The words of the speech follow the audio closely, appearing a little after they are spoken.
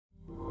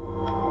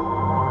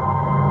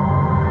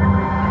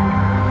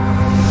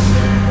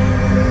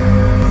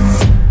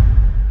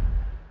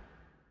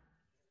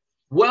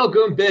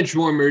Welcome,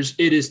 Benchwarmers.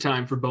 It is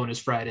time for Bonus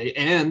Friday,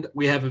 and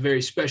we have a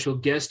very special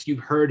guest. You've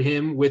heard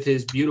him with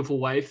his beautiful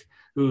wife,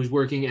 who's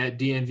working at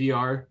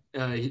DNVR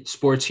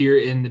Sports here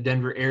in the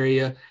Denver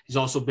area. He's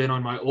also been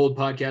on my old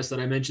podcast that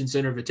I mentioned,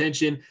 Center of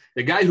Attention.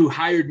 The guy who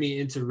hired me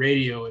into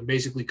radio and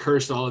basically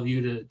cursed all of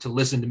you to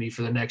listen to me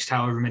for the next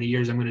however many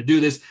years I'm going to do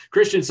this.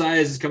 Christian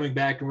Saez is coming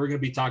back, and we're going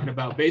to be talking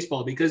about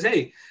baseball because,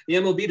 hey, the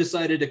MLB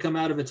decided to come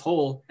out of its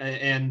hole,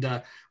 and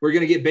we're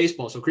going to get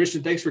baseball. So,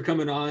 Christian, thanks for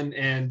coming on.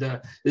 And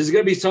this is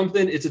going to be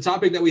something. It's a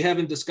topic that we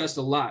haven't discussed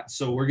a lot.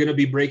 So we're going to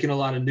be breaking a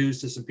lot of news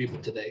to some people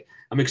today.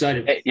 I'm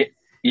excited.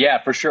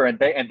 Yeah, for sure. And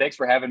thanks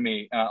for having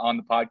me on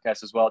the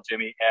podcast as well,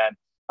 Jimmy. And,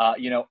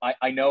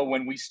 I know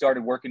when we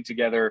started working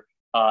together,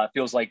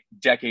 feels like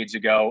decades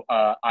ago,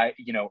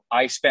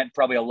 I spent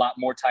probably a lot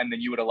more time than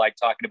you would have liked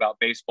talking about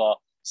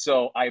baseball.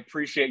 So I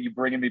appreciate you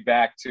bringing me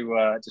back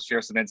to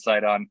share some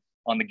insight on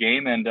the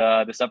game and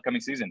this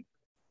upcoming season.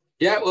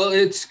 Yeah, well,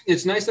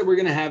 it's nice that we're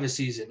going to have a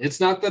season. It's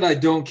not that I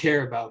don't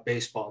care about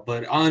baseball,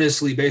 but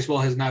honestly, the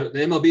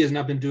MLB has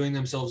not been doing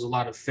themselves a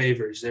lot of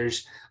favors.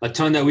 There's a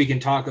ton that we can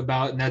talk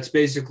about, and that's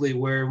basically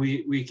where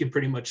we can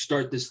pretty much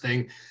start this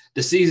thing.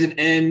 The season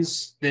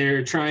ends.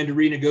 They're trying to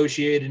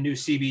renegotiate a new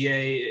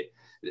CBA.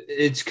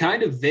 It's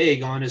kind of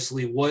vague,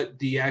 honestly, what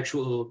the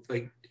actual,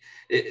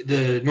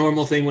 the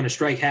normal thing when a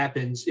strike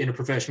happens in a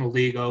professional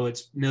league. Oh,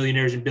 it's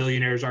millionaires and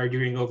billionaires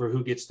arguing over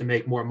who gets to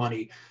make more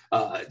money.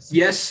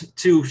 Yes,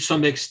 to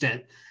some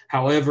extent.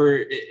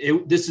 However,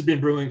 this has been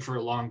brewing for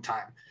a long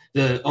time.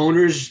 The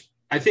owners,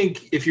 I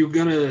think if you're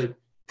going to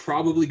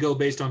probably go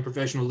based on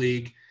professional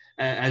league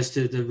as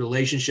to the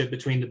relationship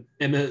between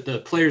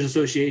the Players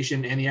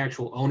Association and the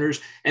actual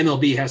owners,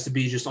 MLB has to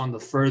be just on the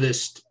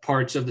furthest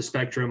parts of the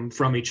spectrum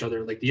from each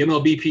other. Like the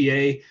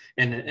MLBPA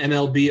and the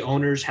MLB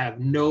owners have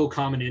no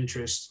common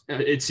interest,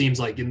 it seems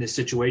like, in this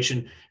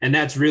situation. And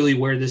that's really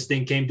where this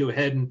thing came to a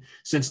head. And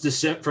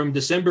since from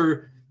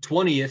December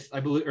 20th,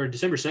 I believe, or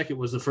December 2nd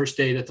was the first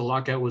day that the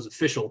lockout was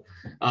official.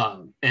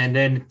 And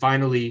then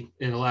finally,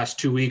 in the last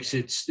 2 weeks,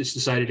 it's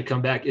decided to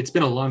come back. It's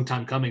been a long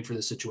time coming for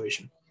this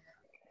situation.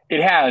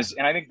 It has.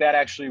 And I think that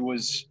actually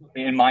was,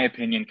 in my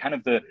opinion, kind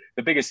of the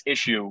biggest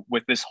issue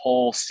with this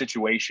whole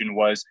situation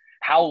was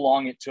how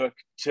long it took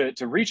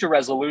to reach a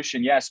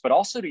resolution, yes, but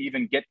also to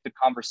even get the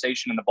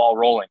conversation and the ball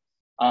rolling.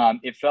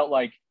 It felt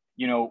like,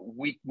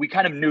 we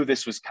kind of knew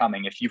this was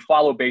coming. If you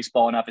follow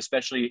baseball enough,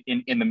 especially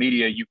in the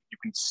media, you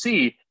can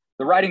see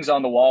the writings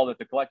on the wall that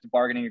the collective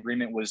bargaining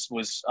agreement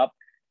was up,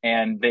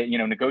 and that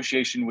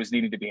negotiation was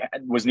needing to be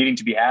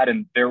had,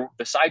 and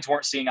the sides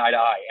weren't seeing eye to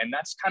eye, and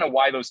that's kind of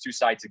why those two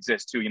sides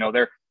exist too.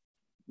 They're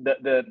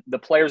the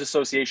Players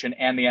Association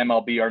and the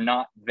MLB are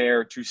not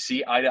there to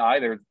see eye to eye.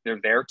 They're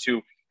there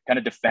to kind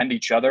of defend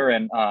each other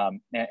and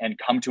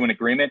come to an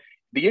agreement.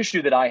 The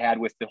issue that I had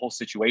with the whole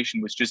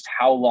situation was just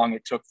how long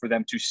it took for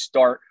them to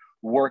start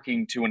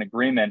working to an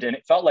agreement, and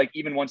it felt like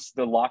even once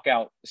the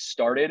lockout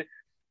started,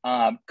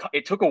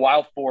 it took a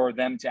while for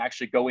them to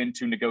actually go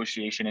into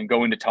negotiation and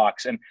go into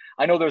talks. And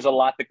I know there's a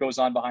lot that goes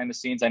on behind the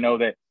scenes. I know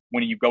that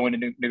when you go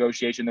into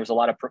negotiation, there's a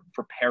lot of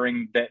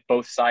preparing that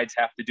both sides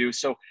have to do.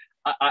 So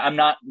I'm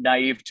not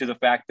naive to the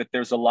fact that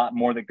there's a lot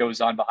more that goes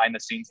on behind the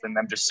scenes than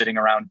them just sitting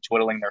around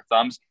twiddling their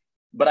thumbs.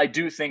 But I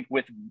do think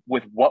with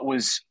what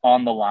was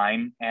on the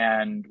line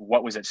and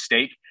what was at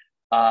stake,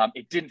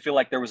 it didn't feel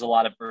like there was a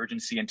lot of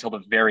urgency until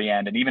the very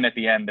end. And even at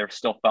the end, there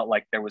still felt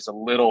like there was a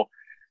little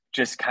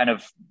just kind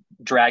of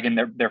dragging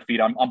their feet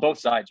on both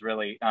sides,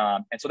 really.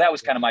 And so that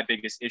was kind of my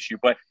biggest issue.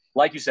 But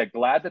like you said,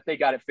 glad that they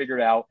got it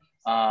figured out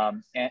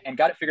and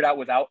got it figured out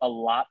without a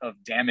lot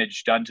of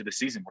damage done to the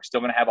season. We're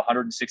still going to have a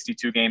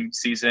 162-game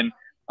season.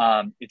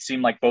 It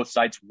seemed like both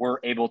sides were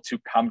able to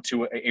come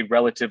to a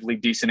relatively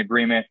decent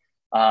agreement.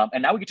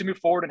 And now we get to move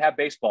forward and have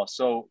baseball.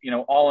 So,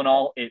 all in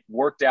all, it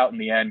worked out in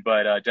the end,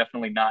 but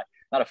definitely not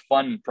a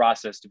fun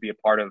process to be a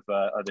part of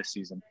this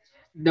season.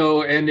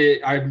 No, and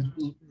I'm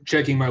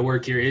checking my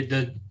work here.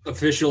 The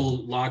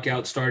official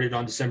lockout started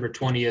on December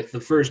 20th.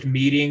 The first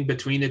meeting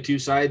between the two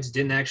sides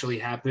didn't actually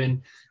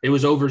happen. It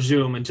was over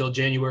Zoom until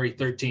January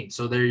 13th.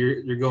 So there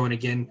you're going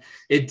again.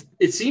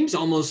 It seems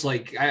almost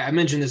like I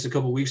mentioned this a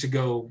couple of weeks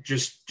ago,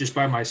 just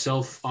by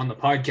myself on the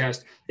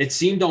podcast. It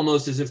seemed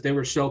almost as if they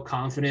were so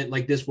confident,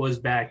 like this was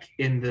back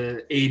in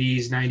the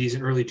 80s, 90s,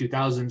 and early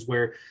 2000s,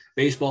 where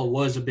baseball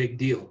was a big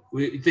deal.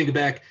 We think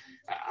back.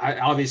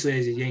 Obviously,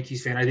 as a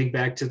Yankees fan, I think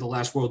back to the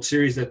last World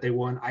Series that they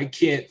won. I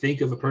can't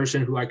think of a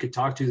person who I could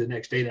talk to the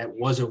next day that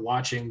wasn't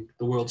watching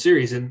the World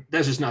Series, and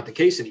that's just not the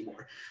case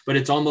anymore. But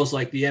it's almost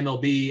like the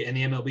MLB and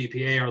the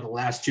MLBPA are the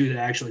last two that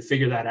actually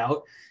figure that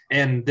out.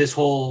 And this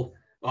whole,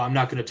 I'm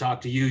not going to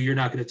talk to you, you're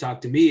not going to talk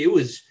to me, it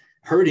was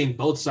hurting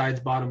both sides'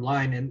 bottom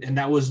line, and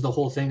that was the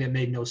whole thing that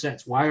made no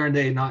sense. Why aren't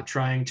they not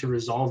trying to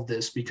resolve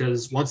this?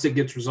 Because once it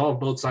gets resolved,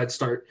 both sides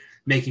start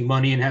making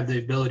money and have the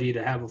ability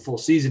to have a full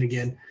season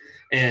again.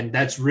 And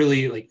that's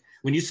really like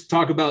when you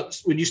start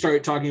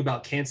talking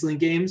about canceling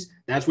games,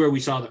 that's where we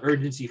saw the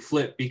urgency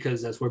flip,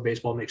 because that's where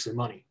baseball makes their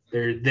money.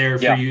 They're there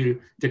for you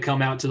to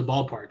come out to the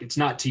ballpark. It's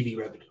not TV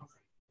revenue.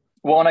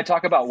 Well, and I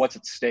talk about what's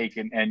at stake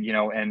and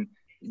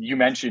you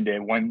mentioned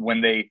it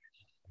when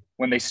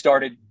they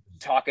started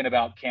talking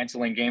about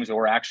canceling games,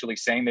 or actually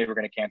saying they were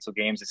going to cancel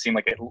games. It seemed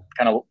like it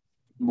kind of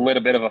lit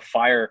a bit of a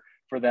fire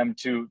for them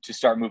to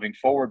start moving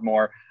forward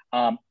more.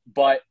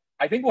 But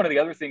I think one of the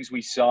other things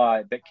we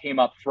saw that came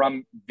up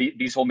from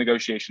these whole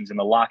negotiations and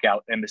the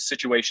lockout and the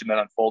situation that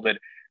unfolded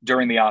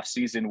during the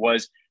offseason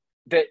was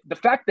that the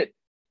fact that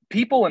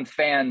people and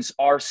fans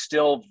are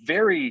still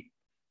very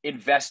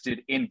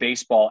invested in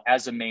baseball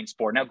as a main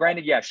sport. Now,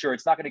 granted, yeah, sure,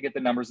 it's not going to get the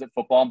numbers that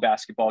football and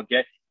basketball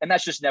get, and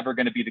that's just never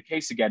going to be the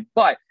case again.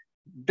 But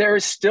there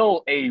is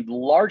still a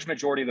large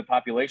majority of the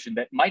population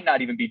that might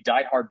not even be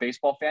diehard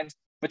baseball fans,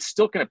 but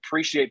still can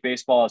appreciate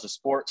baseball as a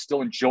sport,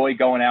 still enjoy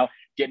going out,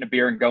 getting a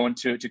beer and going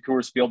to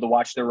Coors Field to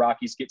watch their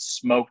Rockies get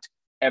smoked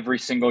every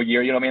single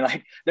year. You know what I mean?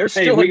 Like, there's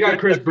still we got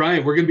Chris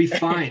Bryant. We're going to be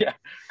fine.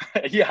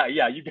 yeah.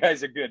 You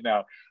guys are good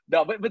now.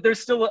 No, but there's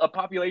still a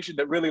population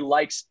that really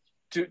likes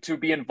to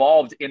be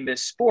involved in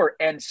this sport.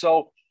 And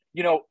so,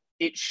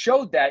 it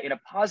showed that in a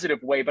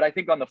positive way. But I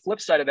think on the flip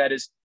side of that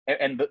is,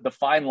 and the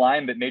fine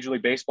line that Major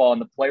League Baseball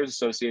and the Players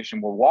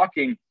Association were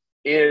walking,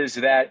 is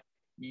that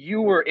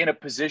you were in a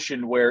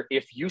position where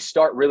if you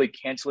start really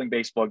canceling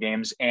baseball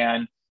games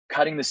and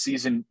cutting the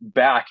season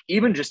back,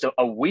 even just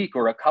a week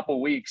or a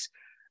couple weeks,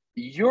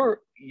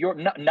 you're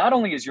not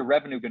only is your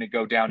revenue going to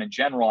go down in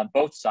general on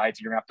both sides,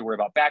 you're going to have to worry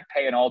about back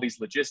pay and all these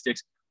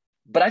logistics,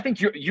 but I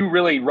think you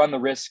really run the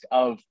risk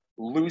of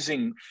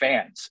losing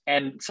fans,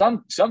 and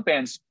some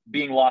fans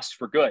being lost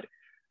for good.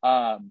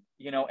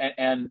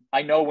 And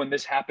I know when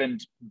this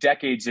happened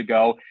decades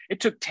ago, it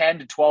took 10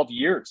 to 12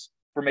 years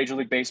for Major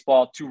League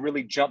Baseball to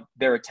really jump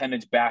their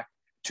attendance back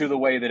to the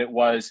way that it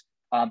was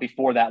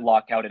before that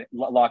lockout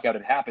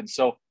had happened.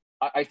 So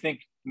I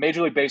think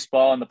Major League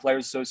Baseball and the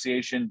Players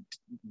Association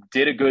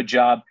did a good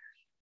job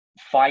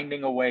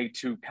finding a way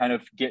to kind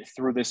of get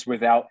through this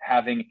without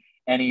having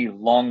any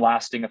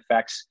long-lasting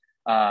effects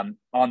on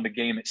the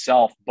game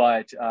itself.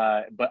 But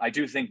I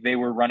do think they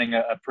were running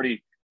a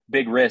pretty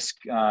big risk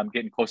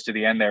getting close to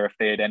the end there if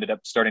they had ended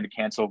up starting to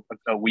cancel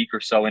a week or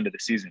so into the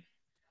season.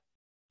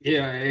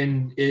 Yeah,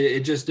 and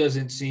it just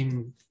doesn't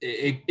seem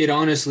it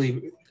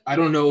honestly, I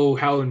don't know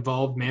how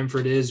involved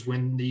Manfred is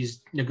when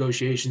these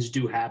negotiations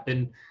do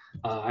happen.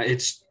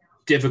 It's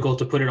difficult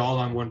to put it all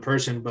on one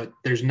person, but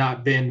there's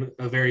not been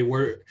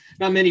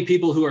not many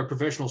people who are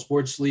professional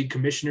sports league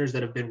commissioners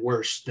that have been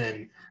worse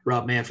than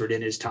Rob Manfred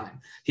in his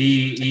time.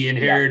 He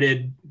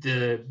inherited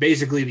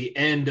basically the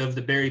end of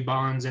the Barry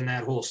Bonds and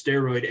that whole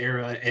steroid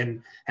era,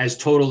 and has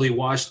totally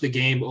washed the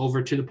game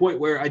over to the point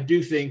where I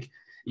do think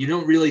you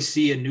don't really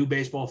see a new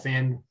baseball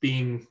fan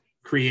being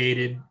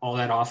created all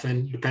that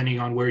often, depending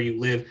on where you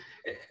live.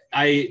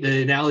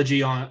 The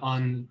analogy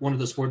on one of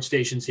the sports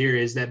stations here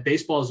is that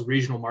baseball is a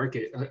regional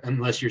market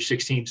unless you're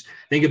 6 teams.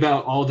 Think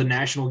about all the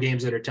national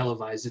games that are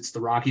televised. It's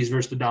the Rockies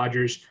versus the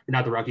Dodgers,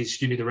 not the Rockies,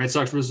 excuse me, the Red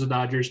Sox versus the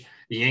Dodgers,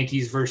 the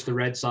Yankees versus the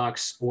Red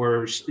Sox,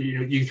 or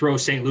you throw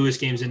St. Louis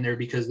games in there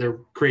because they're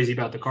crazy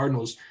about the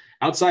Cardinals.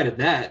 Outside of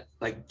that,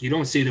 like, you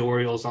don't see the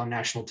Orioles on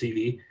national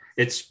TV.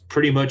 It's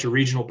pretty much a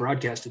regional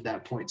broadcast at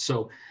that point.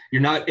 So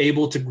you're not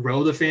able to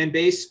grow the fan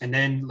base. And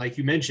then, like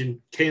you mentioned,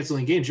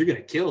 canceling games, you're going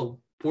to kill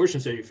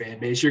portions of your fan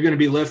base. You're going to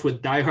be left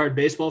with diehard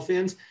baseball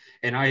fans.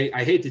 And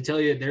I hate to tell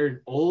you,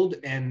 they're old,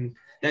 and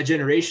that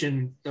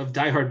generation of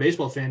diehard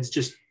baseball fans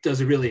just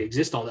doesn't really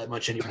exist all that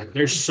much anymore.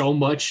 There's so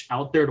much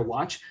out there to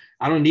watch.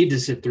 I don't need to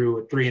sit through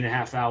a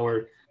 3.5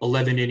 hour,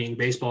 11 inning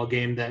baseball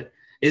game that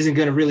isn't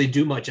going to really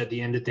do much at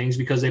the end of things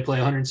because they play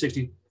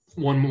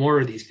 161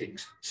 more of these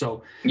things.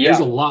 So there's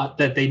a lot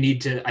that they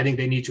need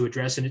to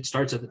address, and it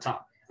starts at the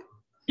top.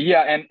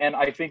 Yeah, and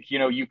I think,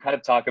 you kind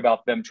of talk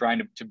about them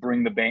trying to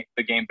bring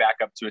the game back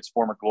up to its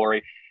former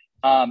glory.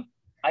 I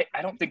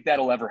don't think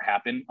that'll ever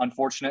happen,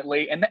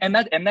 unfortunately, and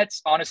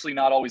that's honestly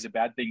not always a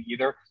bad thing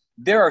either.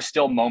 There are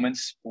still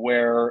moments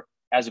where,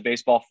 as a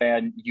baseball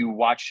fan, you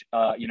watch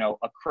a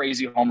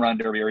crazy home run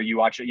derby, or you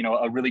watch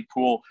a really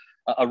cool,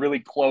 a really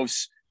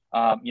close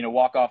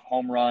walk-off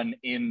home run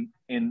in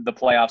the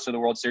playoffs or the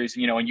World Series,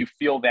 and you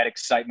feel that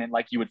excitement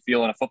like you would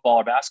feel in a football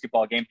or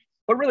basketball game.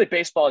 But really,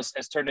 baseball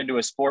has turned into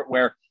a sport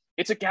where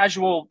it's a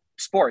casual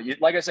sport.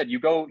 Like I said, you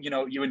go,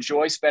 you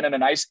enjoy spending a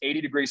nice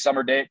 80-degree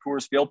summer day at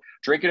Coors Field,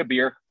 drinking a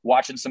beer,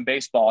 watching some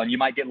baseball, and you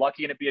might get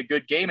lucky and it be a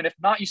good game. And if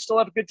not, you still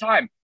have a good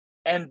time.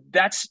 And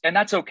that's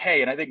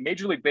okay. And I think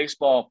Major League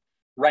Baseball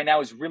right now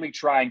is really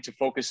trying to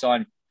focus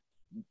on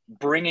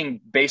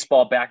bringing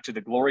baseball back to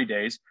the glory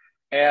days.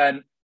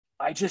 And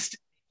I just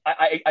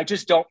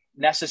don't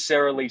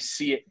necessarily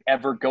see it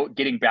ever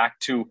getting back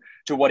to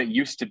what it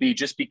used to be,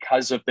 just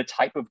because of the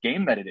type of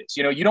game that it is.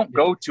 You don't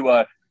go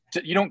to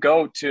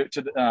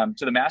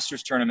the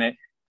Masters tournament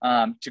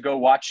to go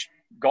watch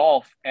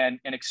golf and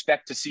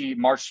expect to see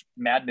March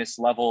Madness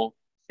level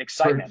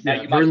excitement.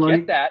 Now, you might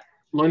get that.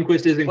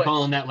 Lundqvist isn't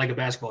calling that like a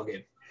basketball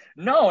game.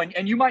 No,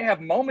 and you might have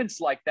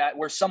moments like that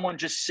where someone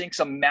just sinks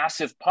a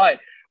massive putt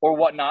or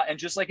whatnot, and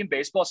just like in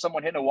baseball,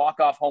 someone hitting a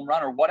walk-off home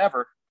run or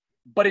whatever.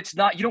 But it's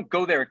not, you don't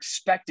go there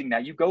expecting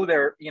that. You go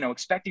there,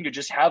 expecting to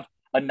just have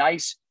a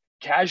nice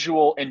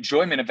casual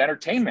enjoyment of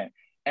entertainment.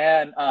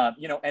 And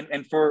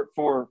and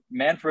for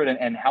Manfred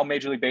and how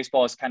Major League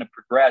Baseball has kind of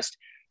progressed,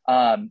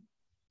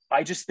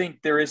 I just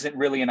think there isn't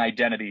really an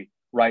identity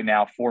right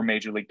now for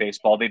Major League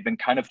Baseball. They've been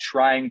kind of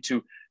trying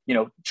to,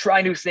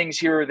 try new things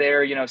here or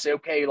there, say,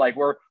 okay, like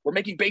we're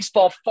making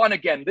baseball fun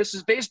again.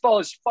 Baseball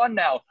is fun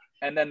now.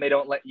 And then they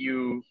don't let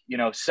you,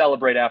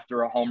 celebrate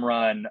after a home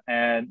run.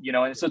 And,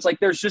 and so it's like,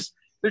 there's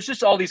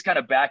just all these kind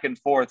of back and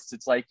forths.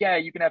 It's like, yeah,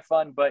 you can have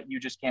fun, but you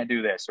just can't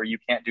do this or you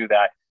can't do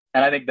that.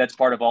 And I think that's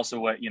part of also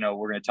what,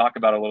 we're going to talk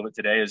about a little bit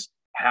today is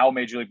how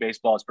Major League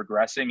Baseball is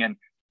progressing and,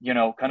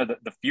 kind of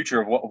the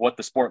future of what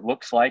the sport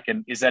looks like.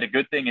 And is that a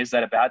good thing? Is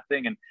that a bad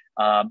thing? And,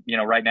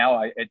 right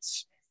now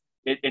it's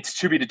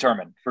to be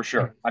determined for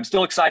sure. I'm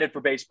still excited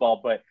for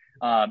baseball, but,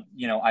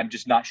 I'm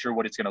just not sure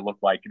what it's going to look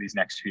like in these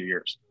next few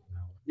years.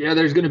 Yeah,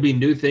 there's going to be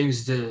new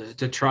things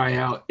to try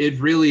out. It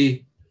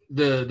really,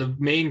 the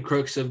main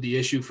crux of the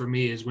issue for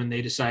me is when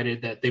they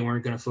decided that they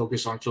weren't going to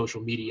focus on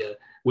social media,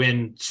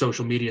 when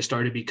social media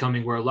started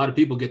becoming where a lot of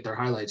people get their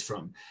highlights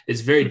from.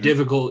 It's very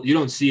difficult. You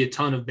don't see a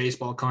ton of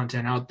baseball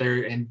content out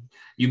there. And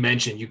you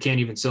mentioned you can't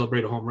even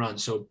celebrate a home run.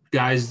 So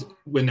guys,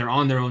 when they're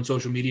on their own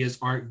social medias,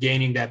 aren't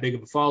gaining that big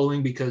of a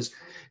following because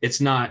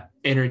it's not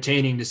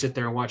entertaining to sit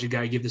there and watch a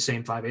guy give the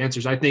same 5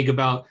 answers. I think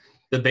about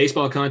the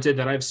baseball content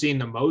that I've seen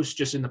the most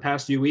just in the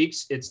past few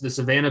weeks. It's the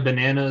Savannah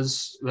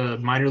Bananas, the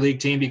minor league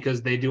team,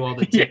 because they do all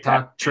the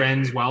TikTok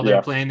trends while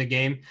they're playing the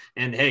game.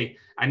 And hey,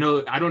 I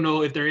don't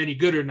know if they're any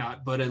good or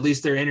not, but at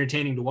least they're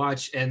entertaining to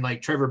watch. And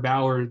like Trevor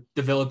Bauer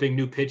developing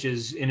new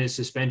pitches in his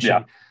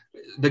suspension,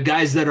 the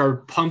guys that are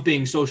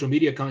pumping social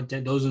media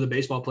content, those are the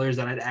baseball players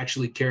that I'd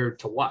actually care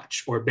to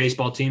watch, or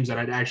baseball teams that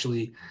I'd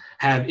actually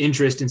have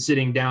interest in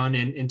sitting down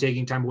and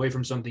taking time away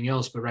from something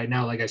else. But right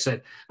now, like I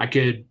said, I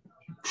could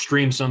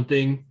stream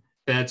something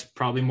that's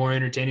probably more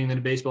entertaining than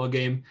a baseball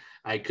game.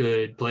 I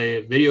could play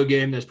a video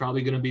game that's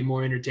probably going to be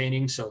more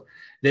entertaining. So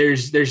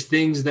there's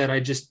things that I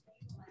just,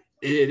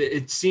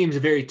 it seems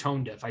very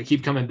tone deaf. I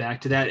keep coming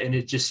back to that. And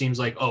it just seems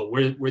like, oh,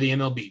 we're the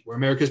MLB, we're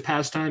America's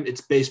pastime.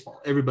 It's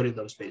baseball. Everybody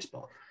loves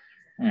baseball.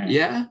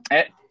 Yeah.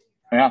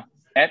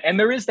 And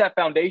there is that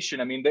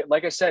foundation. I mean,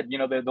 like I said,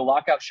 the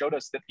lockout showed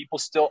us that people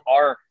still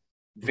are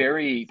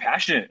very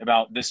passionate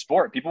about this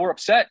sport. People were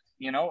upset,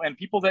 and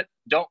people that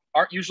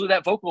aren't usually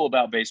that vocal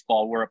about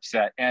baseball were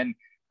upset. And,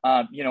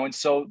 and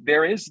so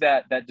there is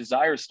that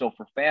desire still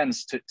for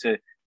fans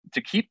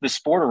to keep the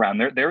sport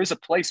around. There is a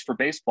place for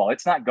baseball.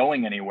 It's not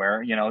going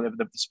anywhere.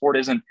 The sport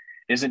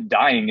isn't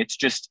dying. It's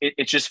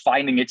just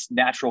finding its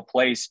natural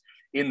place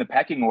in the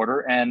pecking order.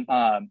 And,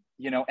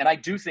 and I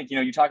do think,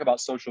 you talk about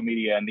social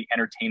media and the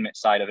entertainment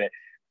side of it.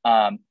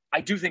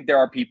 I do think there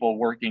are people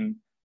working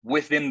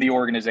within the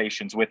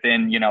organizations,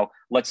 within,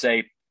 let's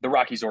say the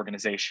Rockies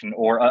organization,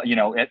 or,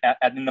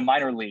 in the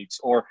minor leagues,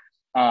 or,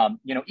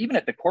 even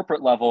at the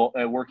corporate level,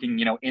 working,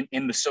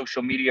 in the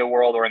social media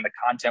world or in the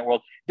content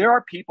world. There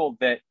are people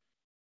that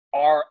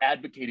are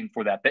advocating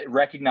for that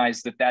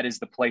recognize that is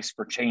the place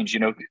for change.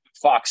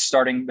 Fox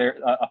starting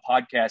a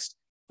podcast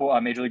for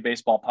a Major League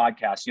Baseball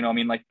podcast,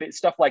 like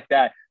stuff like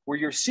that, where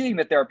you're seeing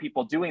that there are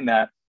people doing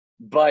that,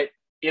 but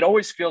it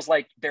always feels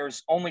like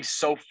there's only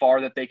so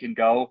far that they can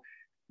go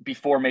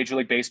before Major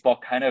League Baseball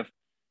kind of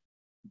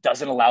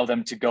doesn't allow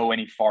them to go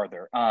any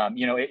farther.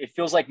 It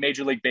feels like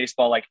Major League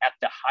Baseball, like at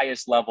the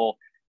highest level,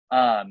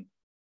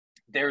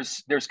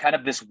 there's kind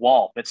of this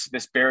wall,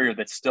 this barrier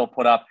that's still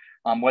put up,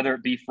 whether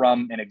it be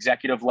from an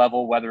executive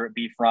level, whether it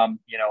be from,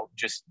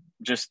 just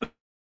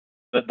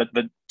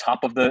the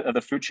top of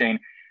the food chain.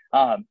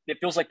 It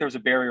feels like there's a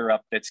barrier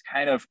up that's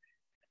kind of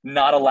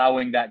not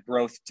allowing that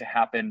growth to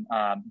happen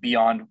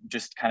beyond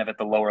just kind of at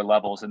the lower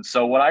levels. And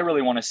so what I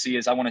really want to see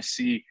is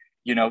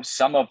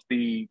some of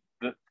the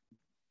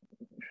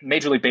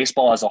Major League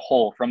Baseball as a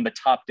whole, from the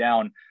top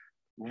down,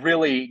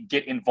 really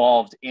get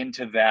involved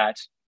into that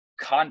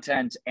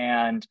content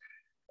and,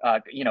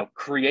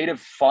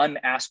 creative, fun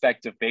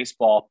aspect of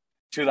baseball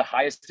to the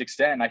highest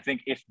extent. And I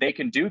think if they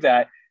can do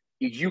that,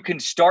 you can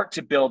start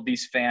to build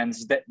these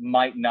fans that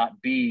might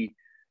not be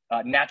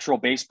natural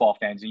baseball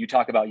fans. And you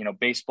talk about,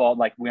 baseball,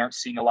 like we aren't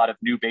seeing a lot of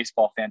new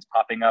baseball fans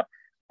popping up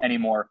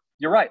anymore.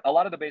 You're right. A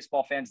lot of the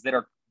baseball fans that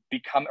are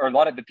a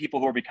lot of the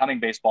people who are becoming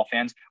baseball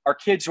fans are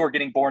kids who are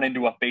getting born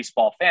into a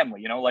baseball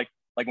family. Like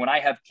when I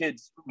have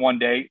kids one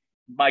day,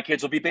 my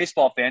kids will be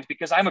baseball fans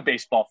because I'm a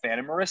baseball fan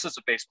and Marissa's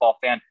a baseball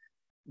fan.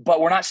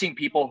 But we're not seeing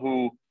people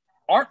who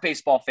aren't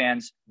baseball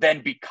fans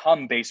then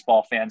become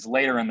baseball fans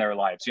later in their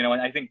lives. And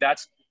I think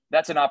that's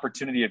an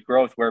opportunity of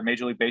growth where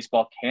Major League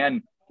Baseball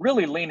can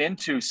really lean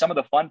into some of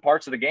the fun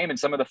parts of the game and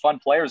some of the fun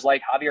players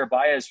like Javier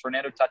Baez,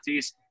 Fernando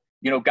Tatis,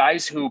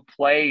 guys who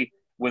play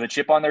with a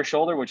chip on their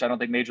shoulder, which I don't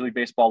think Major League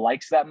Baseball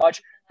likes that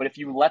much. But if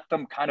you let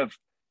them kind of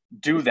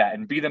do that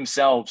and be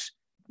themselves,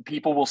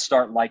 people will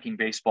start liking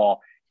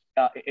baseball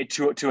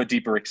to a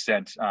deeper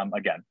extent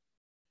again.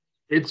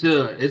 It's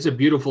a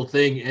beautiful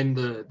thing. And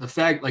the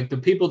fact, like the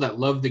people that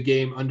love the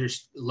game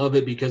love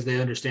it because they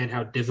understand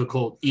how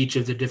difficult each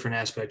of the different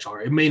aspects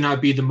are. It may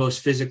not be the most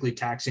physically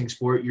taxing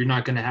sport. You're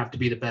not going to have to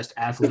be the best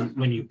athlete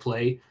when you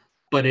play.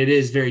 but it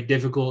is very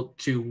difficult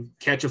to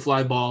catch a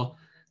fly ball,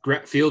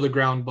 field a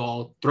ground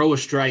ball, throw a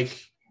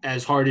strike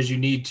as hard as you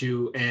need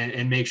to,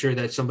 and make sure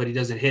that somebody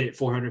doesn't hit it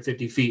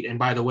 450 feet. And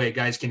by the way,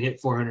 guys can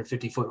hit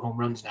 450-foot home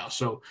runs now.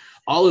 So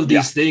all of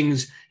these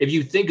things, if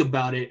you think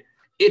about it,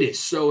 it is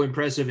so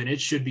impressive, and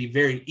it should be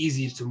very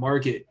easy to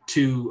market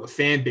to a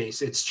fan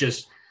base. It's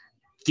just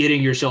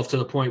getting yourself to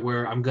the point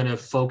where I'm going to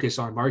focus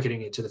on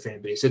marketing it to the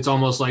fan base. It's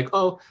almost like,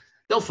 oh,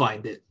 they'll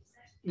find it.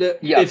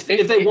 If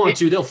they want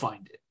to, they'll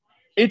find it.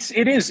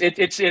 It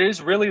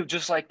is really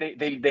just like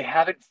they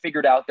haven't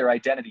figured out their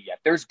identity yet.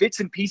 There's bits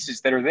and pieces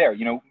that are there.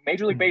 You know,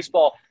 Major League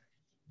Baseball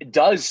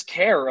does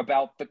care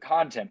about the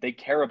content. They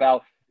care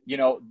about, you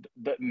know,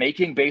 the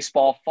making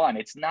baseball fun.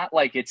 It's not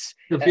like it's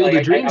the Field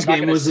of Dreams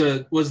game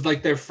was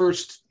like their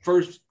first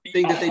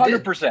thing that they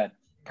did. 100%.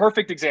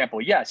 Perfect example.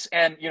 Yes.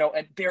 And, you know,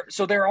 and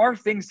there are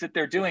things that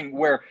they're doing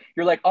where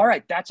you're like, all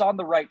right, that's on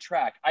the right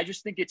track. I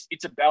just think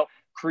it's about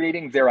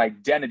creating their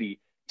identity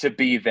to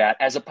be that,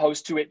 as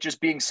opposed to it just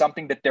being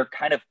something that they're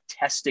kind of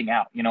testing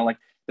out, you know, like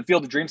the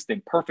Field of Dreams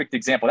thing. Perfect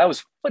example. That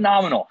was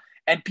phenomenal.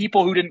 And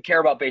people who didn't care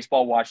about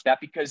baseball watched that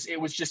because it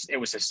was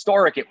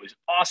historic. It was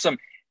awesome.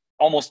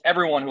 Almost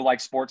everyone who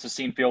likes sports has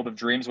seen Field of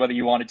Dreams, whether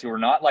you wanted to or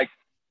not. Like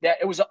that,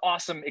 it was an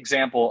awesome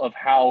example of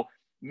how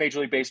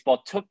Major League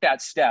Baseball took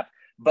that step.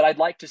 But I'd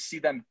like to see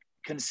them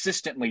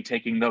consistently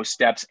taking those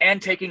steps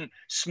and taking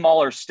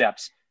smaller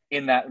steps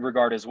in that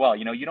regard as well.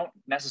 You know, you don't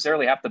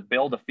necessarily have to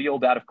build a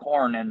field out of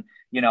corn and,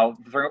 you know,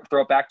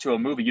 throw it back to a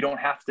movie. You don't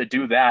have to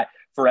do that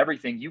for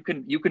everything. You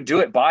can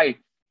do it by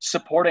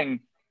supporting,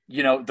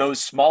 you know,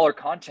 those smaller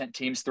content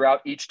teams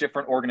throughout each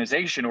different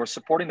organization, or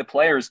supporting the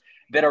players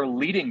that are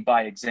leading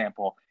by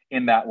example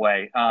in that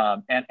way.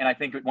 And I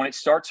think when it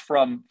starts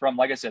from,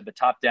 like I said, the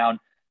top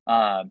down,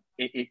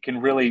 it can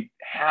really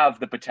have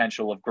the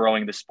potential of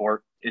growing the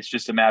sport. It's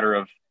just a matter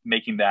of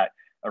making that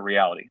a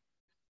reality.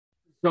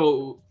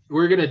 So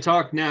we're going to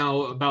talk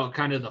now about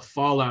kind of the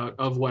fallout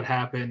of what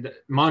happened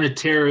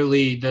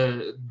monetarily,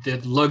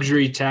 the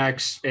luxury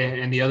tax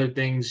and the other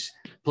things,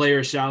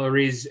 player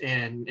salaries,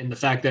 and the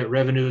fact that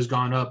revenue has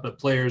gone up, but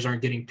players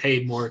aren't getting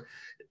paid more.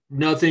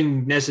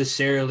 Nothing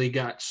necessarily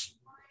got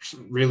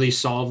really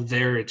solved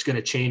there. It's going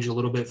to change a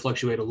little bit,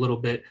 fluctuate a little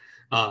bit.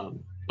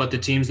 But the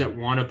teams that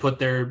want to put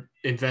their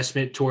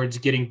investment towards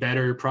getting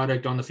better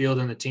product on the field,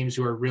 and the teams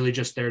who are really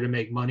just there to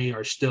make money,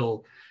 are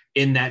still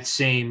in that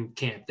same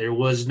camp. There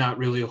was not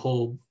really a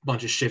whole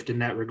bunch of shift in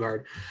that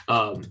regard.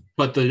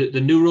 But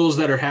the new rules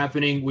that are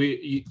happening,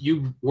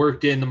 you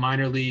worked in the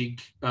minor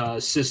league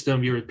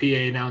system. You were a PA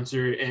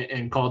announcer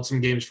and called some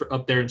games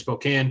up there in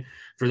Spokane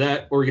for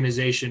that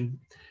organization.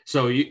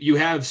 So you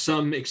have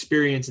some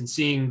experience in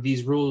seeing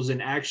these rules in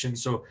action.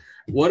 So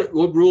what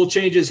rule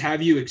changes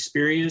have you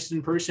experienced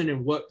in person,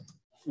 and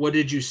what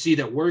did you see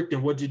that worked,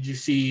 and what did you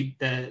see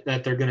that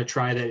they're going to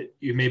try that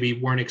you maybe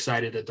weren't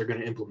excited that they're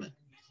going to implement?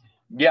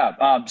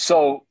 Yeah.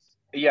 So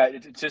yeah,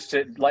 just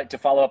to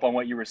follow up on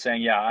what you were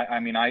saying. Yeah. I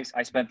mean, I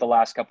spent the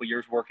last couple of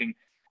years working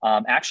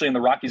actually in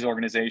the Rockies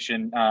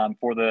organization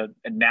for the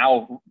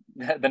now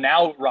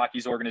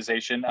Rockies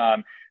organization,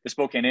 the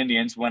Spokane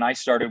Indians. When I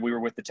started, we were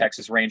with the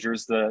Texas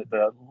Rangers,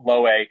 the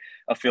low A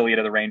affiliate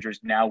of the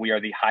Rangers. Now we are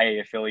the high A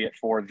affiliate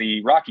for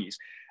the Rockies.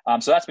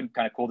 So that's been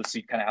kind of cool to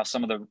see kind of how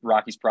some of the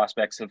Rockies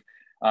prospects have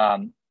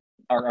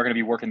are going to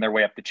be working their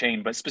way up the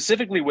chain. But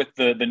specifically with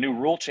the new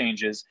rule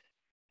changes,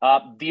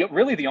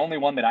 the only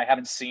one that I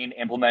haven't seen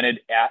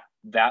implemented at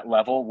that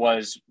level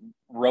was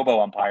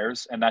robo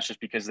umpires. And that's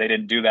just because they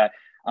didn't do that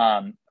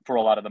for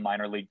a lot of the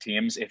minor league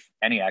teams, if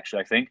any,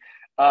 actually, I think.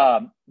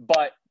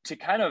 But to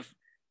kind of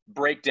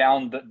break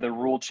down the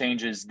rule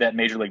changes that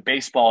Major League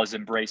Baseball is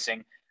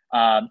embracing,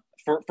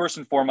 first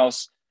and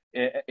foremost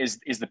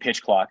is the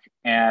pitch clock.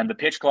 And the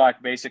pitch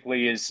clock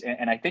basically is,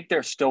 and I think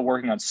they're still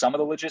working on some of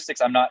the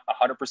logistics. I'm not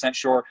 100%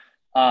 sure.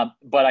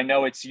 But I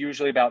know it's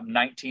usually about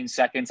 19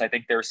 seconds. I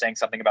think they were saying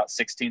something about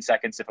 16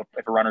 seconds if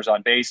a runner's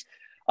on base.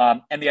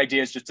 And the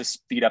idea is just to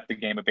speed up the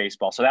game of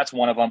baseball. So that's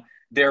one of them.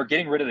 They're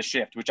getting rid of the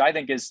shift, which I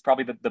think is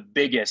probably the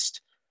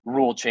biggest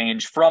rule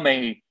change from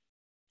a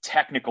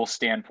technical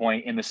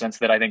standpoint, in the sense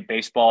that I think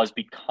baseball has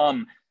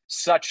become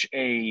such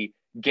a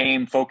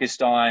game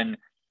focused on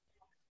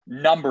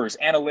numbers,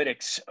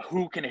 analytics,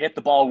 who can hit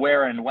the ball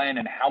where and when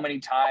and how many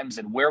times,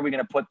 and where are we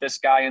going to put this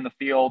guy in the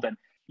field, and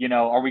you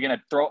know, are we going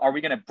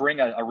to bring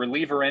a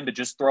reliever in to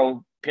just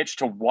throw pitch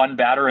to one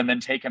batter and then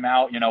take him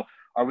out? You know,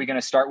 are we going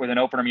to start with an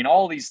opener? I mean,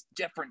 all these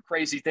different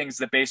crazy things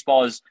that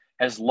baseball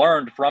has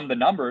learned from the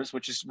numbers,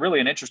 which is really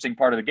an interesting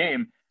part of the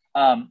game.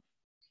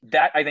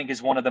 That I think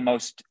is one of the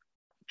most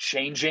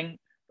changing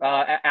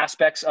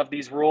aspects of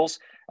these rules,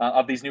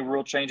 of these new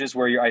rule changes,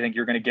 where I think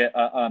you're going to get,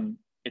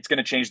 it's going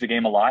to change the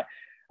game a lot.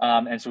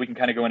 And so we can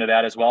kind of go into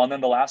that as well. And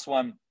then the last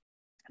one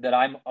that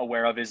I'm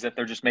aware of is that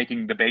they're just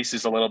making the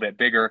bases a little bit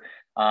bigger.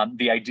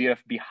 The idea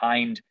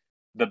behind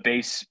the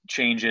base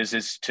changes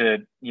is to,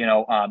 you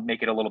know,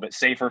 make it a little bit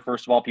safer.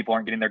 First of all, people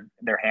aren't getting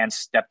their hands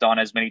stepped on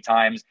as many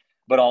times,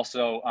 but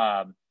also,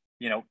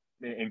 you know,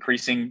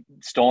 increasing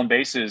stolen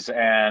bases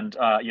and,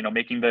 you know,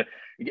 making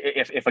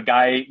if a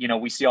guy, you know,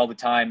 we see all the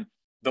time,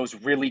 those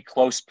really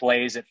close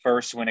plays at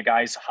first when a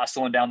guy's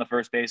hustling down the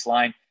first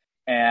baseline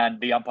and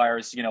the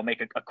umpires,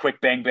 make a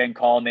quick bang bang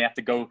call and they have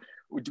to go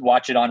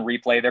watch it on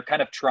replay. They're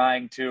kind of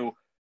trying to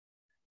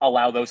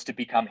allow those to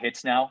become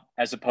hits now,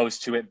 as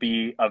opposed to it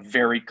be a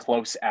very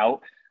close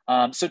out.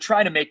 So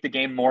trying to make the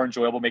game more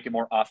enjoyable, make it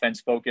more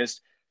offense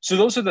focused. So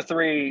those are the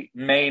three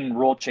main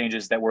rule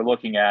changes that we're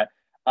looking at.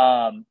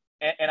 And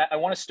I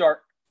want to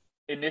start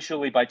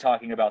initially by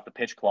talking about the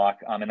pitch clock,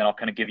 and then I'll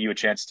kind of give you a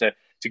chance to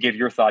give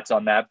your thoughts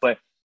on that. But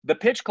the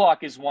pitch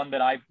clock is one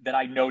that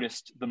I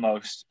noticed the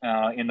most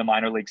in the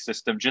minor league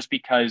system, just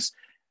because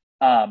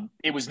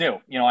it was new.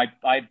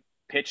 I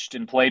pitched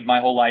and played my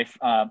whole life,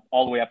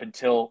 all the way up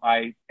until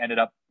I ended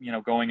up,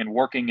 going and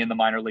working in the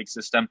minor league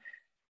system.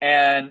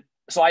 And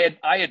so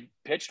I had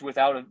pitched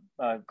without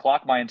a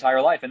clock my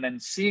entire life. And then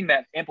seeing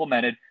that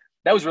implemented,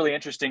 that was really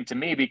interesting to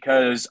me,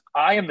 because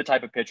I am the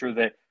type of pitcher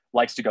that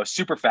likes to go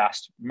super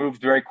fast, move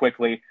very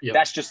quickly. Yep.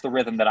 That's just the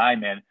rhythm that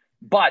I'm in.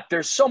 But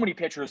there's so many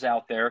pitchers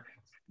out there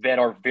that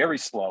are very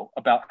slow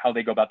about how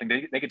they go about things.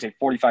 They could take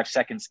 45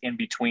 seconds in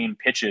between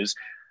pitches.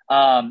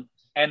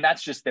 And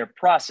that's just their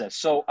process.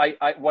 So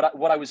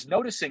what I was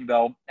noticing,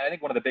 though, and I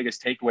think one of the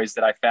biggest takeaways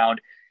that I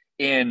found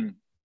in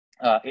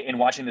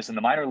watching this in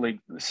the minor league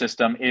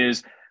system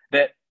is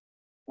that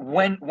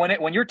when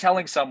you're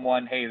telling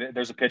someone, hey,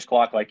 there's a pitch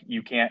clock, like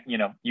you can't,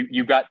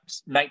 you've got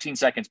 19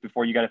 seconds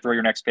before you got to throw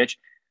your next pitch.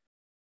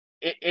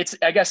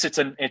 I guess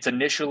it's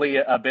initially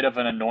a bit of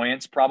an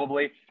annoyance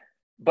probably,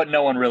 but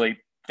no one really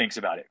thinks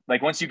about it.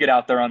 Like once you get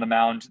out there on the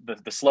mound,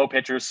 the slow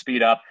pitchers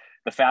speed up,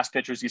 the fast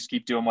pitchers just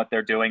keep doing what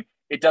they're doing.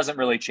 It doesn't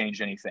really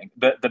change anything.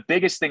 The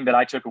biggest thing that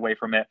I took away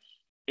from it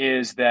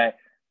is that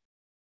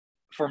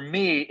for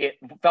me, it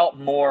felt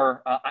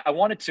more, I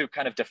wanted to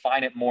kind of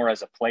define it more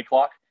as a play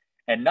clock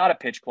and not a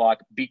pitch clock,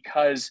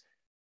 because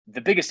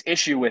the biggest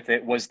issue with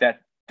it was that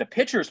the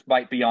pitchers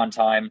might be on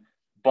time,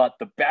 but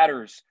the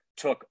batters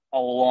took a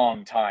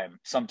long time.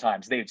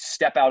 Sometimes they'd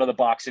step out of the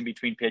box in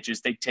between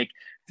pitches. They'd take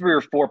 3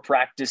 or 4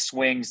 practice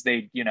swings.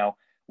 They'd,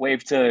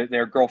 wave to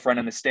their girlfriend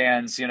in the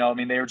stands. They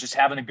were just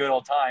having a good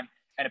old time,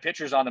 and a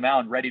pitcher's on the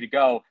mound ready to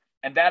go.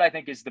 And that, I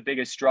think, is the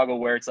biggest struggle,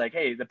 where it's like,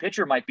 hey, the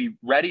pitcher might be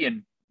ready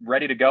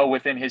to go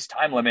within his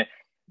time limit.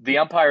 The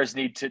umpires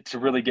need to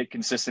really get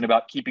consistent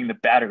about keeping the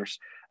batters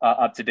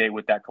up to date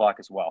with that clock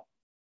as well.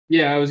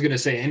 Yeah, I was going to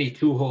say any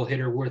 2-hole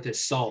hitter worth his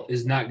salt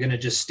is not going to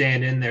just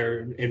stand in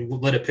there and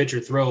let a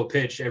pitcher throw a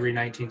pitch every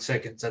 19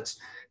 seconds. That's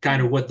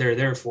kind of what they're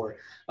there for.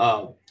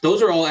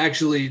 Those are all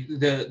actually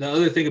the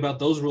other thing about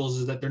those rules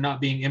is that they're not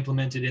being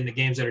implemented in the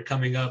games that are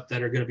coming up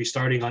that are going to be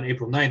starting on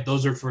April 9th.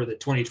 Those are for the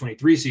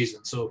 2023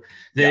 season. So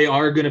they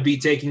are going to be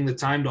taking the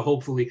time to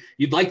hopefully –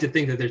 you'd like to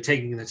think that they're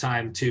taking the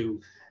time to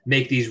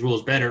make these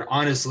rules better.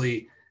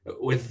 Honestly,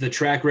 with the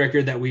track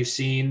record that we've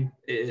seen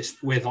is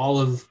with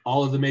all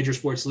of the major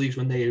sports leagues,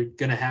 when they're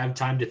going to have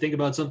time to think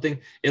about something,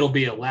 it'll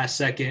be a last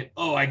second.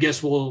 Oh, I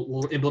guess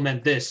we'll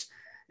implement this.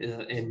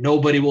 And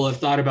nobody will have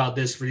thought about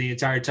this for the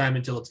entire time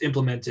until it's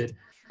implemented.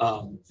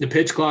 The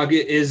pitch clock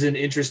is an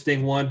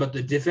interesting one, but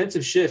the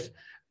defensive shift,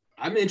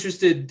 I'm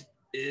interested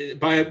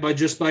by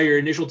your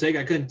initial take.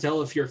 I couldn't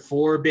tell if you're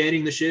for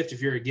banning the shift,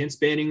 if you're against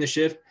banning the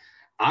shift.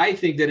 I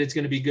think that it's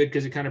going to be good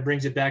because it kind of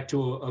brings it back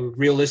to a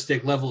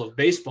realistic level of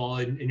baseball,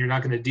 and you're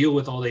not going to deal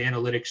with all the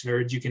analytics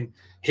nerds. You can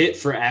hit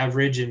for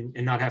average and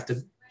not have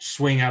to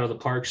swing out of the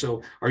park.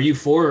 So are you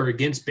for or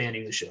against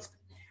banning the shift?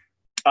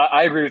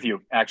 I agree with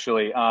you,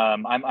 actually.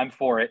 I'm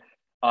for it.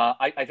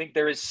 I think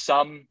there is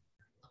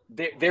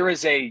there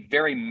is a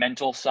very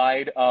mental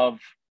side of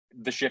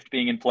the shift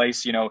being in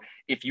place.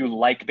 If you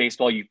like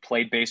baseball, you've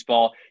played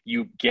baseball,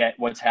 you get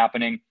what's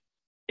happening.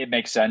 It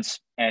makes sense.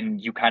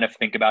 And you kind of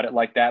think about it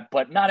like that,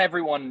 but not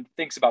everyone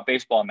thinks about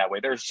baseball in that way.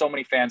 There's so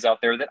many fans out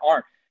there that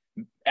aren't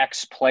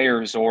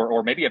ex-players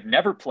or maybe have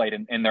never played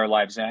in their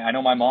lives. And I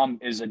know my mom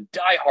is a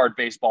diehard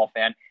baseball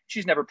fan.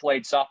 She's never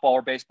played softball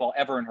or baseball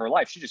ever in her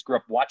life. She just grew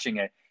up watching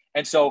it.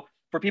 And so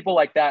for people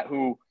like that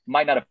who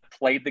might not have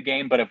played the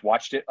game but have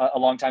watched it a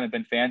long time and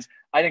been fans,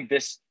 I think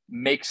this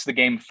makes the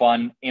game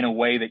fun in a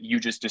way that you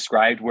just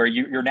described, where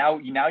you're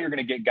going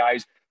to get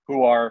guys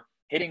who are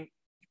hitting,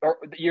 or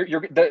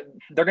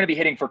they're going to be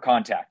hitting for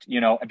contact,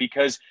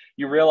 because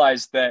you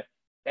realize that,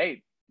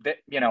 hey, that,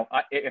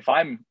 if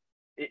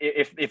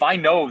I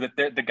know that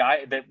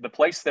the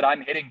place that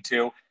I'm hitting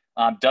to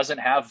doesn't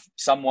have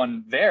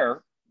someone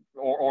there,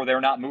 or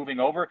they're not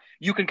moving over,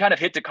 you can kind of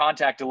hit to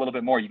contact a little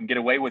bit more. You can get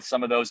away with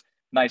some of those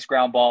nice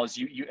ground balls.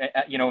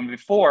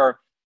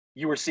 Before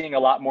you were seeing a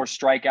lot more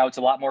strikeouts,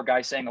 a lot more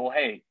guys saying, well,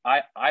 hey,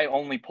 I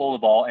only pull the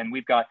ball, and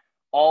we've got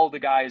all the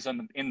guys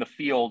in the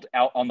field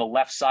out on the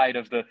left side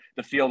of the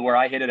field where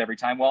I hit it every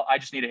time. Well, I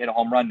just need to hit a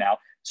home run now.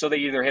 So they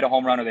either hit a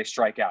home run or they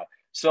strike out.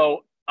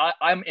 So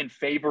I'm in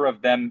favor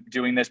of them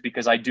doing this,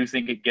 because I do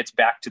think it gets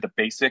back to the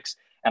basics.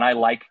 And I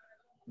like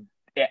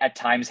at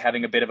times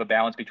having a bit of a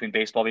balance between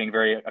baseball being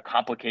a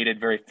complicated,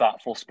 very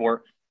thoughtful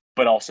sport,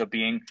 but also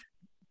being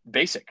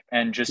basic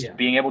and just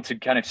being able to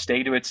kind of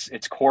stay to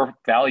its core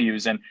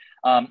values. And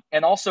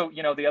also,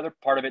 the other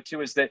part of it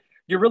too is that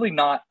you're really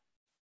not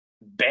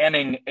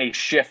banning a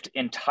shift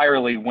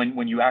entirely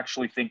when you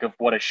actually think of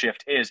what a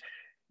shift is.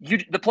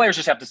 The players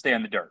just have to stay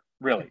in the dirt,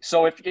 really.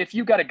 So if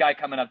you got a guy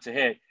coming up to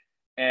hit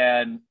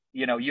and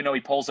he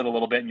pulls it a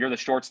little bit and you're the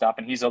shortstop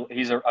and he's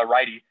a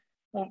righty,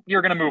 well,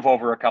 you're going to move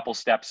over a couple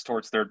steps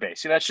towards third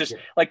base. So that's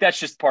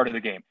just part of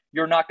the game.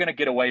 You're not going to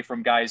get away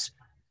from guys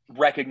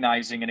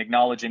recognizing and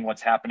acknowledging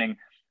what's happening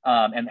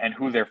and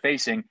who they're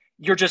facing.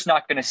 You're just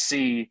not going to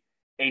see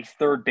a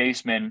third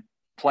baseman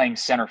playing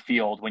center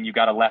field when you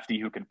got a lefty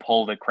who can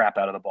pull the crap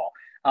out of the ball.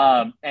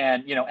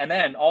 And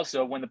then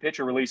also when the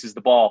pitcher releases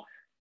the ball,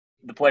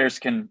 the players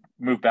can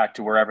move back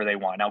to wherever they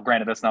want. Now,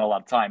 granted, that's not a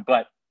lot of time,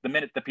 but the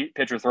minute the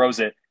pitcher throws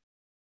it,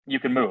 you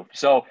can move.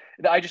 So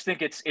I just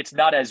think it's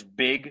not as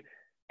big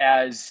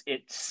as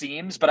it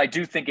seems, but I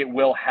do think it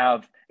will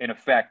have an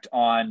effect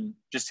on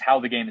just how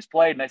the game is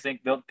played. And I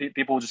think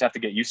people will just have to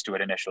get used to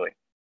it initially.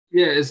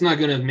 Yeah, it's not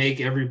going to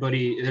make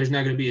everybody – there's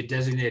not going to be a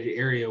designated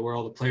area where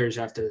all the players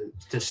have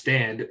to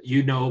stand.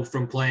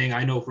 From playing,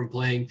 I know from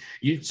playing.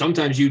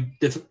 Sometimes you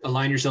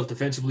align yourself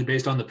defensively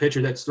based on the pitcher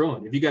that's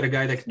throwing. If you got a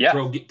guy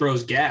that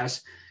throws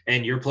gas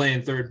and you're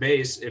playing third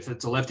base, if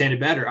it's a left-handed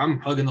batter, I'm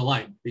hugging the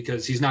line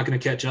because he's not going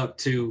to catch up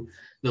to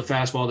the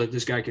fastball that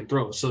this guy can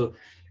throw. So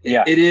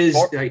it is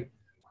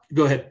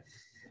go ahead.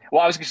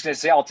 Well, I was just going to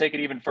say I'll take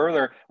it even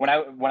further. When I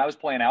was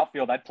playing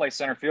outfield, I'd play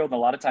center field, and a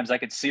lot of times I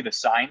could see the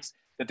signs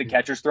that the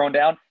catcher's thrown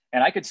down.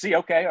 And I could see,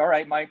 okay, all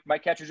right, my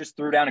catcher just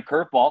threw down a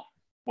curveball.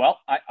 Well,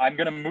 I'm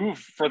going to move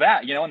for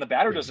that, and the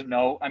batter doesn't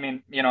know. I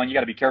mean, and you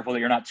got to be careful that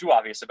you're not too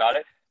obvious about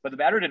it. But the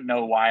batter didn't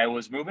know why I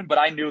was moving. But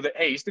I knew that,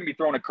 hey, he's going to be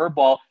throwing a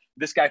curveball.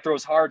 This guy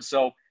throws hard.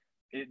 So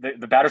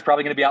the batter's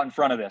probably going to be out in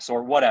front of this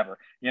or whatever,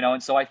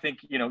 And so I think,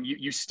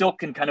 you still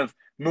can kind of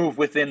move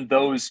within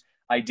those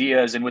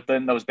ideas and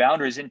within those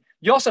boundaries. And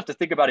you also have to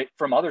think about it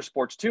from other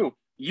sports too.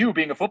 You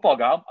being a football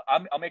guy,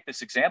 I'll make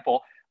this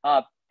example.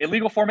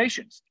 Illegal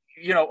formations,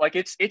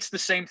 it's the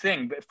same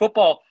thing.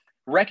 Football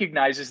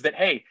recognizes that,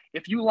 hey,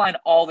 if you line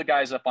all the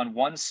guys up on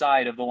one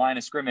side of the line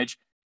of scrimmage,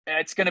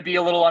 it's going to be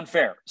a little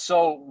unfair.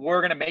 So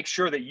we're going to make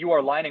sure that you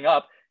are lining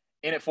up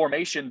in a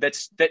formation that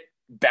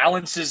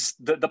balances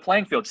the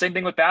playing field. Same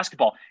thing with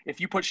basketball.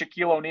 If you put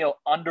Shaquille O'Neal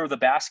under the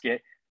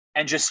basket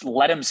and just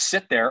let him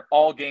sit there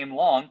all game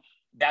long,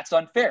 that's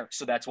unfair.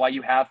 So that's why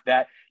you have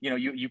that,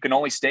 you can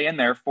only stay in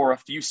there for a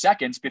few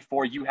seconds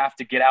before you have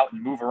to get out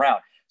and move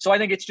around. So I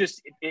think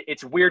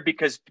it's weird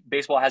because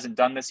baseball hasn't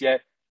done this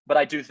yet, but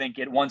I do think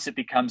once it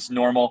becomes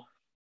normal,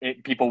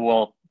 people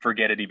will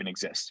forget it even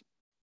exists.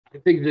 I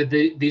think that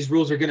these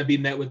rules are going to be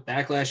met with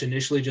backlash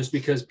initially just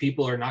because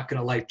people are not going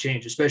to like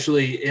change,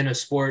 especially in a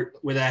sport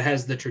where that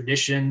has the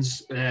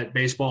traditions that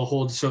baseball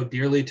holds so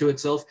dearly to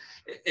itself.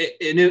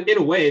 In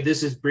a way,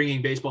 this is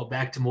bringing baseball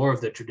back to more of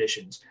the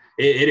traditions.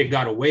 It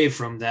got away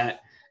from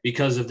that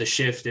because of the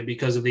shift and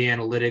because of the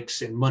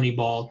analytics and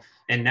Moneyball.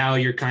 And now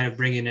you're kind of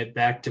bringing it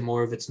back to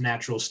more of its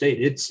natural state.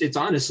 It's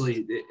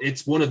honestly,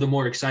 it's one of the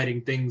more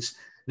exciting things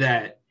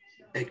that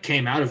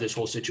came out of this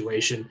whole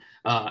situation.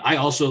 I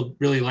also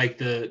really like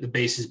the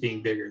bases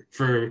being bigger.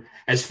 For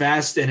as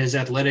fast and as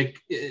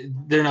athletic,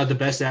 they're not the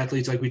best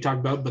athletes like we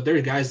talked about, but there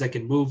are guys that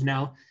can move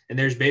now. And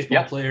there's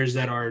baseball players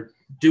that are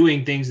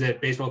doing things that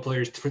baseball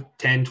players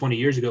 10, 20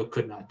 years ago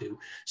could not do.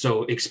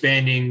 So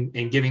expanding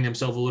and giving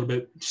themselves a little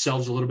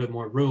bit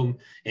more room,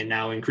 and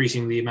now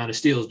increasing the amount of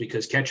steals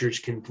because catchers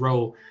can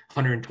throw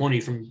 120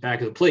 from the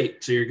back of the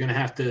plate. So you're going to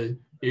have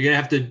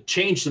to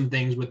change some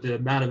things with the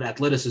amount of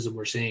athleticism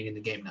we're seeing in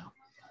the game now.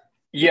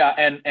 Yeah.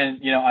 And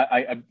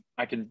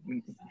I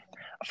can,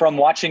 from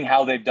watching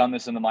how they've done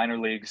this in the minor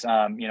leagues,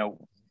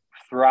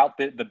 throughout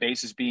the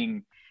bases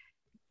being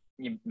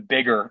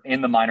bigger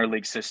in the minor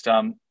league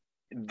system,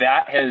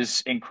 that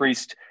has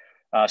increased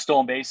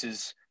stolen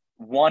bases,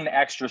 one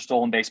extra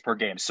stolen base per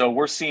game. So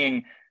we're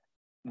seeing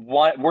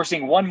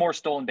one more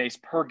stolen base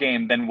per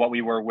game than what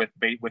we were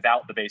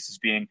without the bases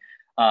being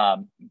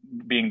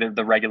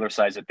the regular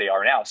size that they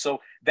are now.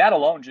 So that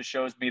alone just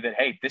shows me that,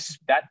 hey,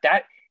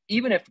 that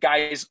even if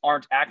guys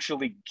aren't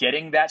actually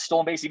getting that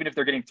stolen base, even if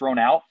they're getting thrown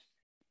out,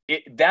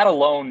 that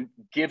alone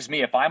gives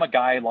me, if I'm a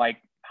guy like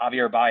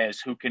Javier Baez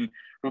who can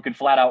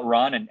flat out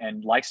run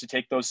and likes to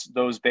take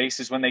those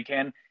bases when they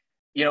can,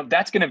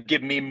 that's going to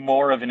give me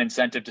more of an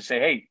incentive to say,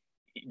 hey,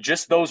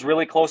 just those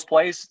really close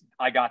plays,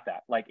 I got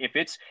that. Like if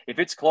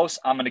it's close,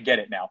 I'm going to get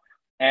it now.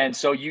 And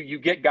so you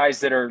get guys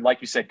that are,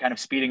 like you said, kind of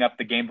speeding up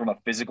the game from a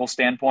physical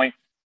standpoint.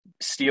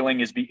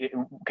 Stealing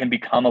can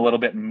become a little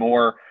bit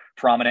more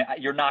prominent.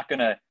 You're not going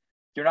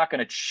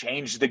to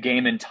change the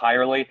game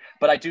entirely,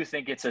 but I do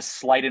think it's a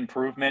slight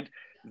improvement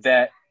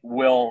that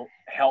will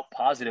help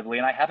positively.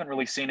 And I haven't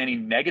really seen any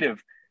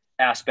negative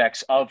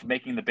aspects of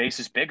making the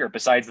bases bigger,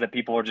 besides that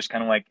people are just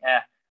kind of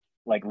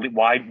like,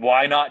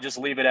 why not just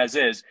leave it as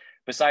is?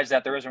 Besides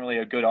that, there isn't really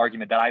a good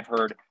argument that I've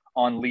heard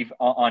on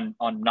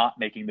not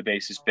making the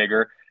bases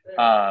bigger.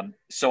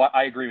 So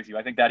I agree with you.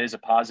 I think that is a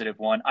positive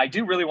one. I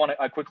do really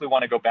I quickly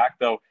want to go back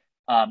though,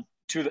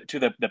 to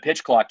the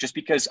pitch clock, just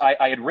because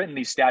I had written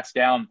these stats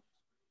down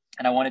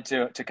and I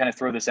wanted to kind of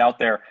throw this out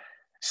there.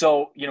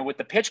 So, with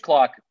the pitch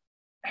clock,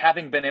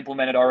 having been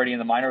implemented already in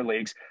the minor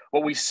leagues,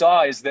 what we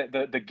saw is that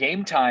the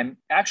game time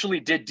actually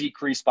did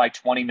decrease by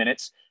 20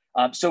 minutes.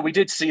 So we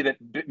did see that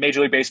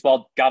Major League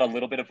Baseball got a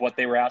little bit of what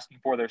they were asking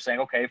for. They're saying,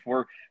 okay, if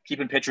we're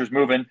keeping pitchers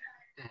moving,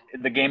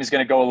 the game is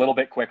going to go a little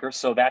bit quicker.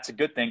 So that's a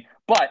good thing.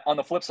 But on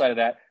the flip side of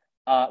that,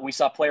 we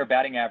saw player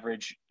batting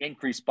average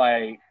increase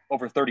by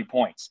over 30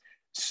 points.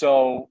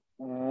 So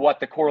what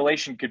the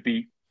correlation could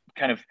be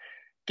kind of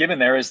given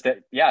there is that,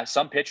 yeah,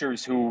 some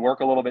pitchers who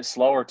work a little bit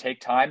slower, take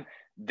time,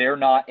 they're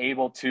not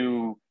able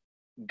to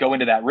go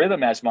into that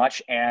rhythm as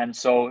much. And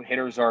so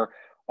hitters are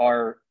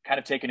kind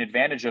of taking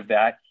advantage of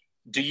that.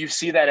 Do you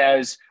see that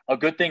as a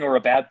good thing or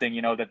a bad thing,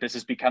 that this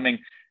is becoming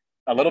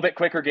a little bit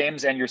quicker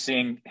games and you're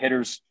seeing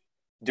hitters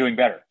doing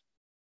better?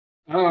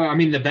 I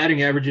mean, the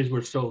batting averages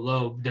were so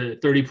low. The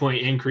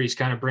 30-point increase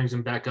kind of brings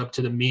them back up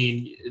to the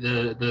mean.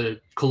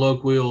 The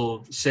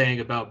colloquial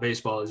saying about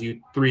baseball is you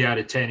 3 out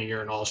of 10 and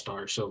you're an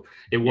all-star. So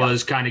it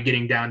was kind of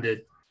getting down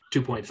to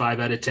 2.5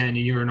 out of 10 and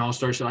you're an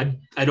all-star. So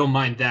I don't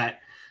mind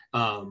that.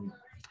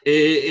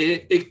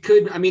 It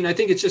could, I mean, I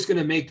think it's just going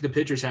to make the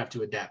pitchers have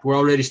to adapt. We're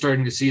already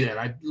starting to see that.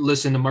 I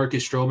listened to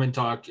Marcus Stroman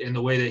talk, and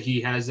the way that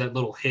he has that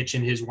little hitch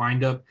in his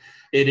windup,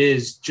 it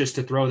is just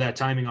to throw that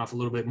timing off a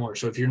little bit more.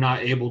 So if you're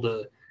not able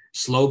to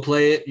slow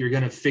play it, you're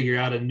going to figure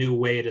out a new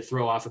way to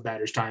throw off a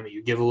batter's timing.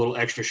 You give a little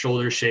extra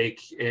shoulder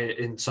shake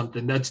and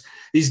something. That's,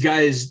 these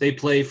guys, they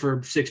play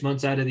for 6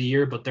 months out of the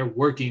year, but they're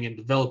working and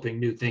developing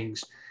new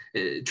things.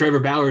 Trevor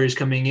Bauer is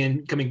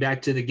coming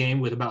back to the game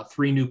with about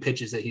 3 new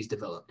pitches that he's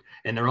developed,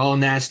 and they're all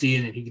nasty,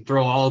 and he can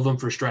throw all of them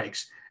for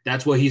strikes.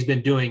 That's what he's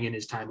been doing in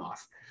his time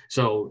off.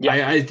 So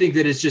I think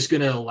that it's just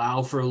going to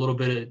allow for a little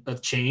bit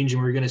of change,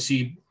 and we're going to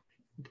see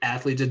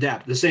athletes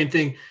adapt. The same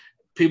thing,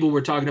 people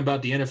were talking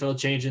about the NFL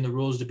changing the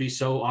rules to be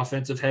so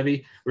offensive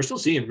heavy. We're still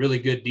seeing really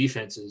good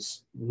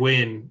defenses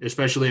win,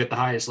 especially at the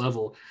highest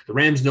level. The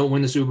Rams don't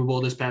win the Super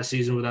Bowl this past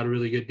season without a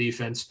really good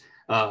defense.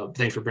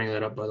 Thanks for bringing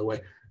that up, by the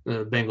way.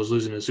 The Bengals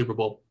losing the Super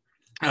Bowl.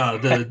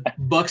 The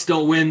Bucks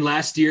don't win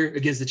last year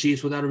against the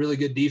Chiefs without a really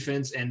good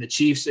defense. And the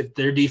Chiefs, if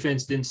their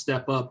defense didn't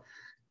step up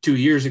 2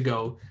 years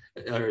ago,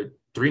 or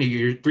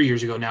 3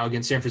 years ago now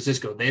against San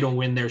Francisco, they don't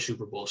win their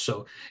Super Bowl.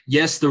 So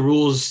yes, the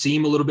rules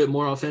seem a little bit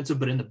more offensive,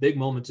 but in the big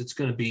moments, it's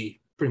going to be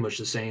pretty much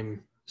the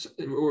same.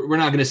 We're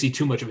not going to see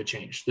too much of a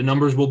change. The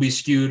numbers will be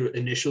skewed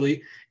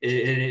initially.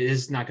 It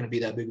is not going to be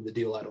that big of a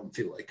deal, I don't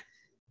feel like.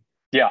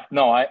 Yeah,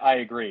 no, I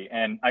agree.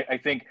 And I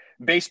think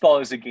baseball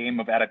is a game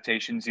of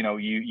adaptations.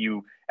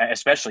 You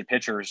especially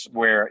pitchers,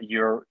 where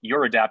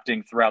you're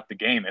adapting throughout the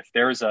game.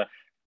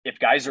 If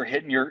guys are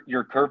hitting your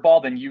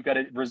curveball, then you got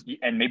to,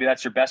 and maybe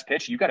that's your best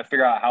pitch, you got to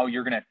figure out how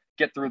you're going to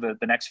get through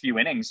the next few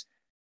innings.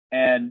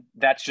 And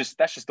that's just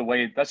the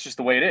way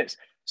it is.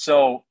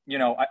 So,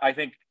 I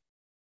think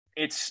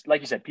it's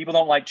like you said, people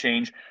don't like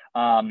change.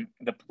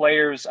 The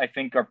players, I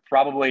think, are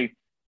probably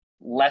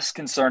less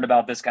concerned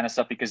about this kind of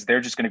stuff because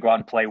they're just going to go out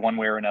and play one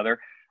way or another.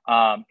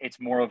 It's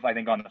more of, I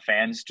think, on the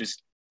fans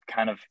just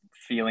kind of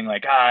feeling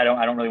like, I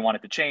don't really want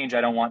it to change.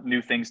 I don't want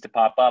new things to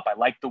pop up. I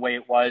like the way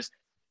it was.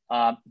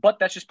 But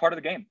that's just part of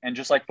the game. And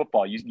just like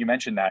football, you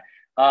mentioned that.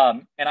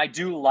 And I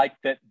do like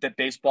that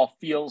baseball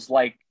feels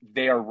like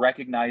they are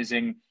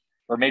recognizing,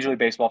 or Major League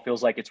Baseball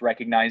feels like it's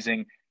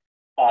recognizing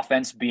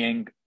offense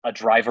being a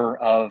driver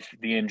of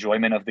the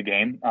enjoyment of the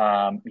game.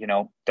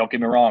 Don't get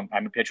me wrong.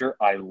 I'm a pitcher.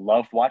 I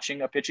love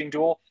watching a pitching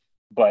duel,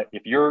 but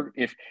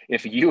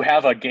if you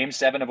have a game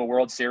 7 of a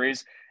World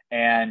Series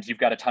and you've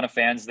got a ton of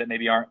fans that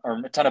maybe aren't, or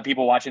a ton of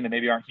people watching that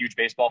maybe aren't huge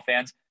baseball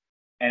fans,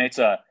 and it's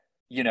a,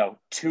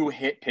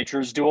 2-hit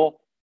pitchers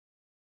duel,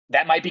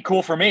 that might be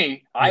cool for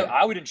me. Yeah.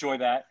 I would enjoy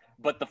that,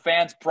 but the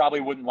fans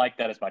probably wouldn't like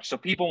that as much. So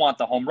people want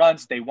the home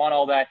runs. They want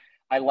all that.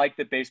 I like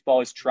that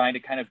baseball is trying to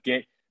kind of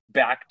get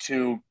back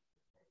to,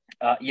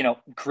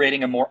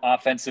 creating a more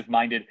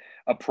offensive-minded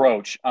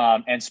approach.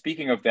 And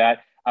speaking of that,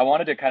 I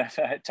wanted to kind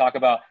of talk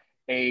about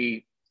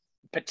a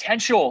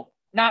potential,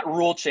 not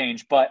rule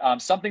change, but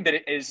something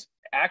that is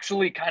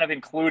actually kind of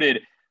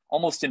included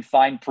almost in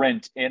fine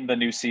print in the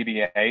new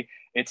CBA.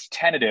 It's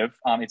tentative.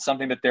 It's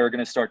something that they're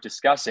going to start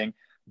discussing,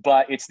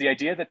 but it's the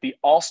idea that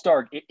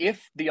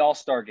if the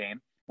All-Star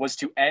game was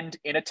to end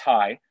in a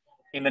tie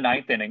in the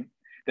 9th inning,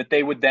 that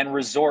they would then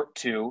resort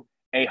to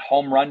a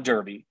home run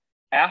derby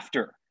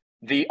after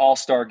the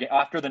All-Star game,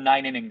 after the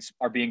 9 innings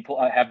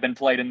have been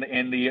played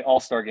in the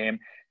All-Star game.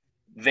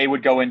 They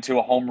would go into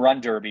a home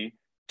run derby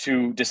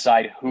to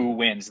decide who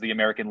wins the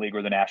American League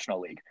or the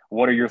National League.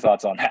 What are your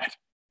thoughts on that?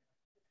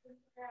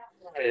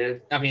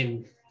 I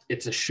mean,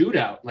 it's a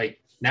shootout. Like,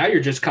 now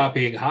you're just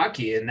copying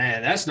hockey, and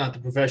that's not the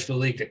professional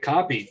league to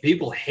copy.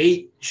 People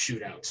hate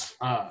shootouts.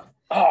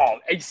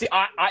 And see,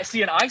 I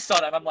see, and I saw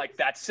that, and I'm like,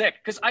 that's sick.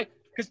 Because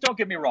don't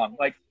get me wrong,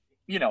 like,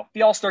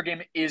 the All-Star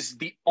game is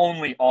the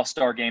only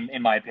All-Star game,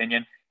 in my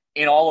opinion,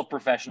 in all of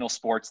professional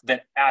sports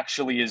that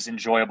actually is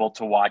enjoyable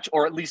to watch,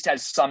 or at least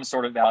has some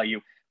sort of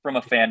value from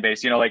a fan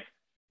base.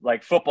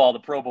 Like football, the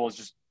Pro Bowl is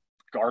just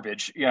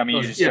garbage.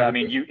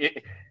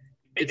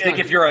 It's like not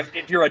if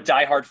you're a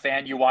diehard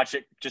fan, you watch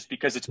it just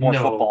because it's more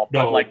football.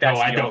 But like that's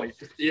I the only.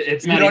 don't.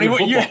 It's You not don't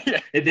even even.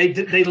 football.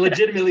 Yeah, They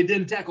legitimately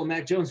didn't tackle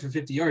Mac Jones for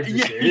 50 yards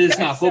this year. yeah, It's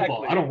not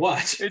football. exactly. I don't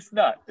watch. It's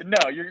not.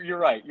 No, you're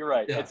right. You're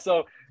right. Yeah. It's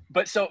so.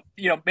 But so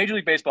Major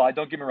League Baseball.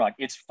 Don't get me wrong.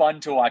 It's fun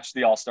to watch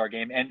the All-Star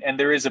game, and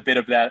there is a bit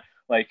of that.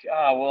 Like,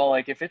 well,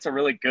 like if it's a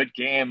really good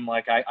game,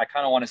 like I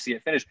kind of want to see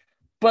it finish.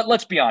 But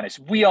let's be honest.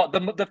 We all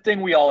the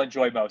thing we all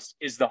enjoy most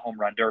is the home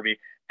run derby.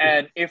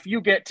 And if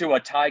you get to a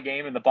tie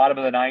game in the bottom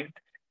of the ninth,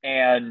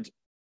 and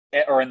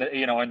or in the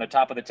in the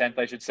top of the 10th,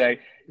 I should say,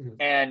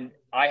 and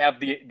I have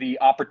the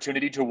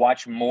opportunity to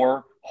watch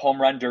more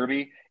home run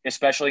derby,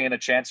 especially in a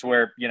chance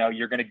where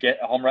you're going to get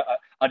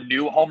a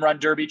new home run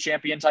derby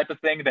champion type of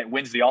thing that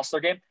wins the All-Star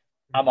game.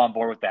 I'm on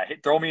board with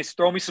that. Throw me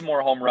some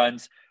more home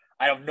runs.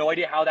 I have no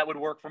idea how that would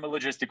work from a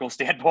logistical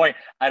standpoint.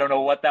 I don't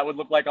know what that would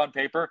look like on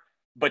paper.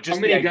 But just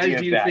how many the idea guys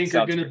do you of that think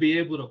are going to be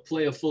able to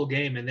play a full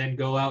game and then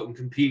go out and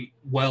compete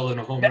well in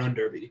a home run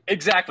derby?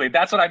 Exactly.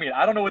 That's what I mean.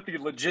 I don't know what the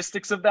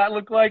logistics of that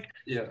look like.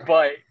 Yeah.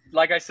 But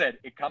like I said,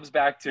 it comes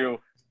back to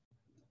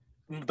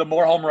the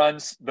more home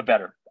runs, the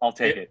better. I'll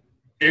take it.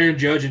 Aaron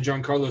Judge and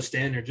Giancarlo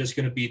Stanton are just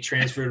going to be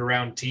transferred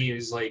around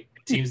teams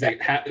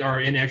that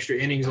are in extra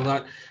innings a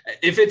lot.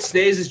 If it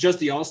stays as just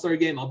the All-Star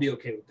game, I'll be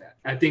okay with that.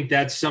 I think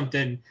that's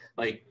something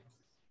like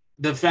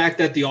the fact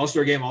that the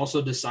All-Star game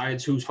also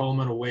decides who's home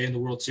and away in the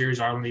World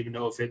Series. I don't even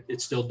know if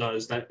it still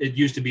does. That it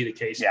used to be the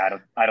case. Yeah,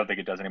 I don't think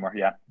it does anymore.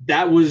 Yeah.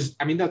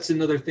 That's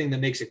another thing that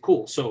makes it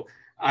cool. So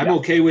I'm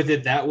okay with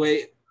it that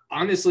way.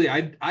 Honestly,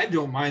 I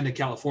don't mind the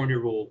California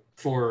rule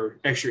for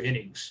extra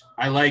innings.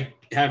 I like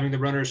having the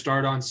runner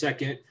start on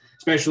second,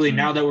 especially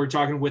now that we're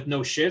talking with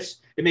no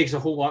shifts. It makes a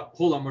whole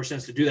lot more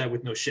sense to do that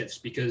with no shifts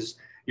because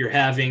you're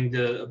having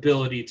the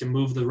ability to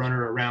move the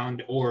runner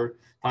around or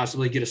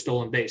possibly get a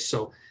stolen base.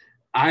 So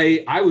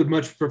I would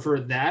much prefer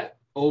that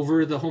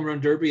over the home run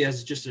derby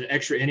as just an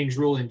extra innings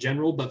rule in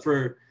general. But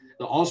for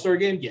the All-Star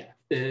game,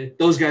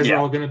 those guys are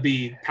all going to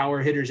be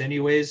power hitters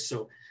anyways.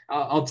 So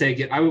I'll take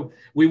it.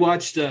 We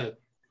watched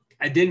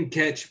I didn't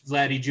catch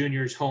Vladdy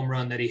Jr.'s home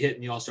run that he hit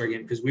in the All-Star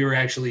game because we were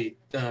actually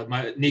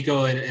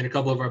Nico and a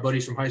couple of our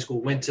buddies from high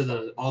school went to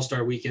the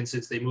All-Star weekend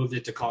since they moved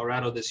it to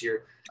Colorado this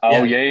year.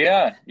 Oh,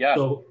 yeah.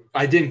 So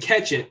I didn't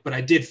catch it, but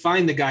I did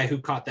find the guy who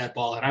caught that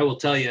ball. And I will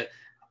tell you,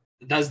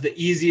 that's the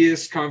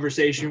easiest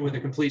conversation with a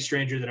complete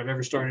stranger that I've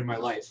ever started in my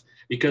life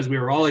because we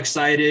were all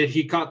excited.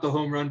 He caught the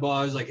home run ball.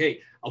 I was like,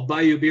 hey, I'll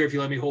buy you a beer if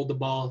you let me hold the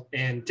ball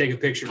and take a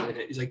picture with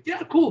it. He's like,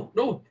 yeah, cool.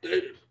 No,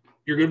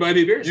 you're going to buy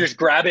me a beer? You just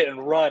grab it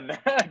and run.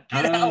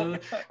 Get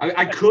out.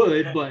 I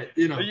could, but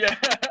Yeah.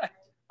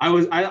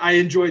 I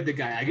enjoyed the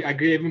guy.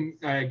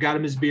 I got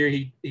him his beer.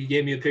 He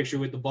gave me a picture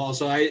with the ball.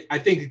 So I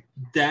think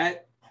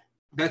that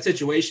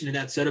situation and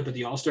that setup at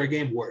the All-Star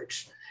game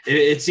works.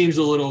 It seems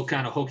a little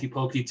kind of hokey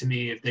pokey to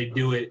me if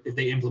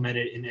they implement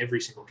it in every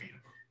single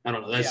game. I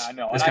don't know. That's kind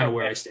of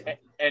where I stand.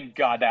 And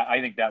God, I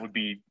think that would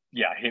be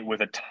hit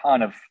with a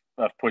ton of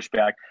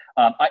pushback.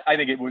 I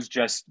think it was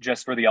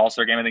just for the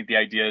All-Star game. I think the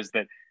idea is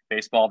that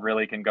baseball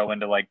really can go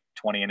into like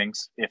 20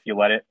 innings if you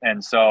let it.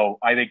 And so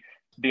I think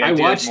I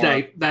watched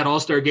that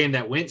All-Star game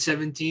that went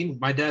 17.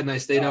 My dad and I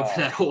stayed up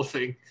for that whole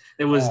thing.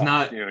 It was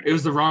it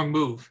was the wrong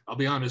move. I'll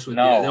be honest with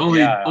you.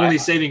 The only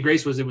saving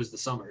grace was it was the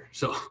summer.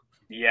 So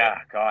yeah,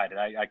 God,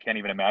 I can't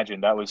even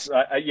imagine. That was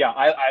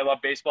I love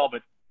baseball,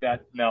 but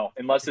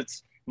unless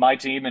it's my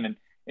team and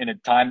in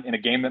a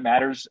game that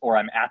matters or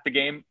I'm at the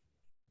game,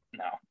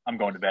 no, I'm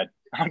going to bed.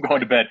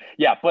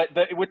 Yeah, but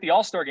with the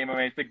All-Star game,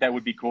 I think that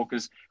would be cool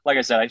because, like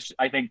I said,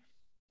 I think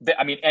that,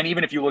 and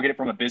even if you look at it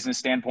from a business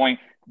standpoint,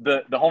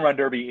 the home run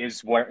derby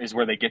is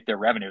where they get their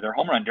revenue. Their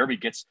home run derby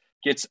gets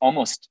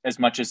almost as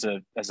much as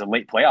a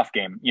late playoff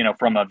game,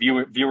 from a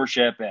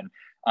viewership and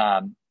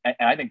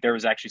I think there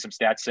was actually some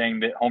stats saying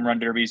that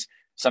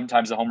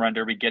sometimes the home run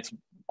derby gets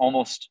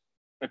almost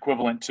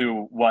equivalent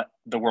to what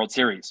the World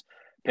Series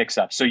picks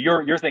up. So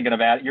you're thinking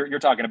about you're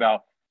talking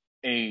about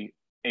a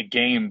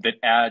game that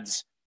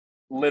adds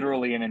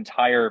literally an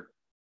entire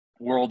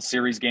World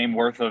Series game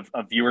worth of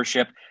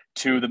viewership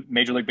to the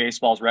Major League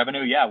Baseball's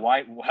revenue. Yeah,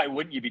 why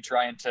wouldn't you be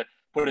trying to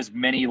put as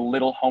many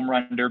little home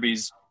run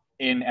derbies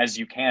in as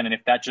you can? And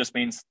if that just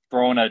means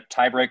throwing a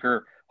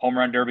tiebreaker home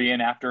run derby in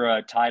after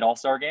a tied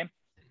All-Star game,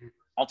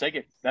 I'll take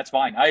it. That's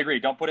fine. I agree.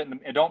 Don't put it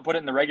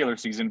in the regular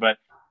season, but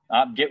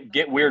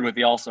get weird with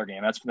the All-Star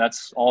game.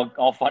 That's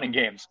all fun and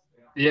games.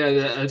 Yeah,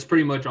 that's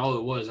pretty much all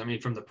it was. I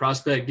mean, from the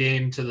prospect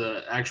game to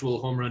the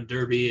actual home run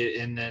derby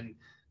and then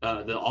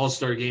the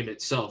All-Star game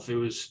itself,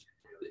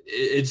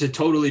 it's a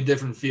totally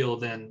different feel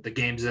than the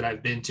games that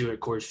I've been to at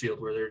Coors Field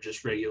where they're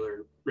just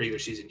regular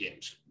season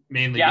games.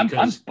 Mainly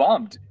because I'm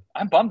bummed.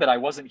 I'm bummed that I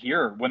wasn't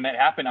here when that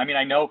happened. I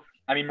mean,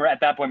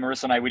 at that point,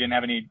 Marissa and I, we didn't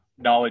have any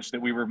knowledge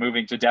that we were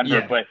moving to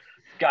Denver, but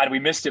God, we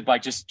missed it by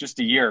just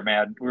a year,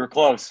 man. We were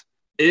close.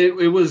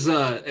 It was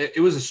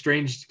a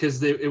strange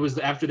because it was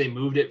after they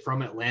moved it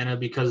from Atlanta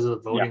because of the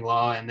voting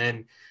law, and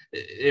then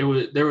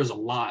there was a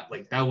lot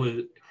like that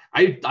was.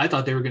 I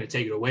thought they were going to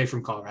take it away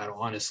from Colorado,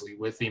 honestly,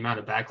 with the amount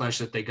of backlash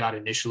that they got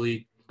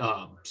initially.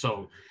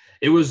 So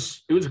it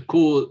was a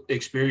cool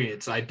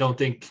experience. I don't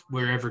think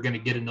we're ever going to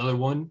get another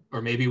one,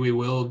 or maybe we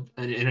will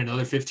in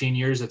another 15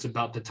 years. That's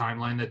about the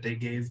timeline that they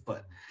gave.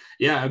 But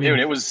yeah, I mean, Dude,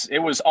 it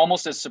was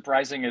almost as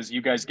surprising as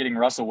you guys getting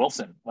Russell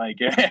Wilson. Like,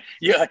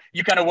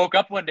 you kind of woke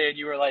up one day and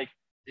you were like,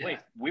 yeah,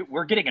 "Wait,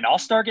 we're getting an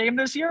All-Star game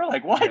this year?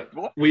 Like, what? yeah.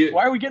 What? We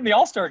Why are we getting the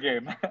All-Star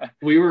game?"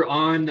 we were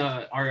on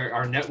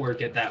our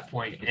network at that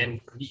point, and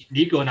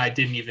Nico and I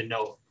didn't even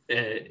know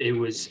it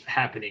was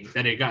happening,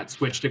 that it got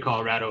switched to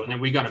Colorado. And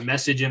then we got a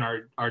message in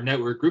our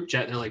network group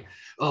chat, and they're like,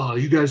 "Oh,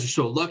 you guys are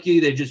so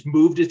lucky. They just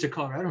moved it to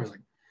Colorado." I was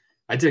like,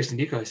 I texted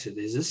Nico. I said,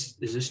 "Is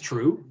this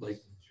true? Like,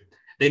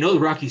 they know the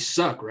Rockies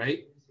suck,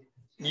 right?"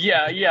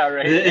 Yeah,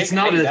 right. It's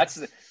not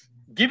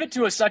give it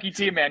to a sucky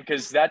team, man,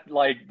 because that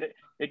like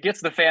it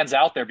gets the fans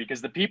out there,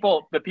 because the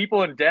people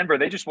in Denver,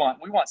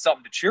 we want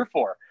something to cheer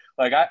for.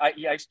 Like I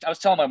was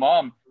telling my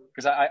mom,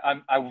 because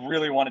I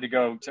really wanted to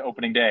go to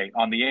opening day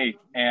on the 8th,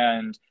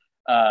 and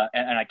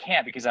I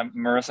can't because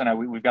Marissa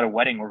and we've got a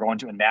wedding we're going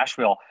to in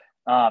Nashville.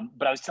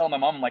 But I was telling my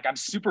mom, I'm like, I'm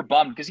super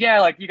bummed because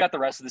like you got the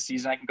rest of the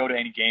season. I can go to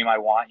any game I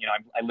want. You know,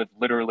 I live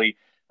literally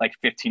like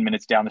 15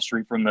 minutes down the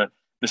street from the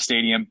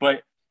stadium.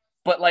 But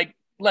like,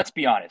 let's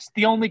be honest,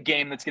 the only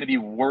game that's going to be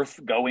worth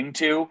going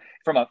to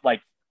from a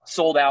like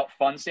sold out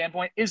fun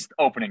standpoint is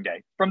opening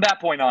day. From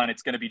that point on,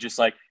 it's going to be just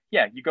like,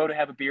 yeah, you go to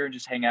have a beer and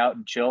just hang out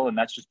and chill, and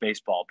that's just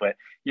baseball. But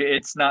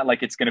it's not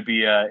like it's going to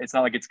be. It's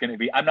not like it's going to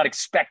be. I'm not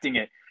expecting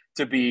it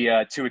to be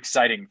too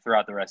exciting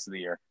throughout the rest of the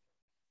year.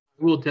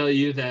 I will tell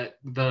you that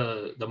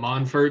the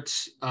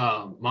Monfarts,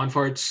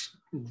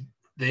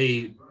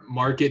 they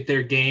market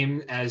their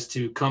game as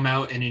to come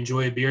out and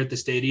enjoy a beer at the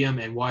stadium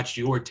and watch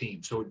your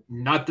team. So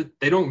not that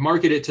they don't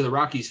market it to the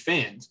Rockies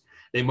fans.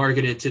 They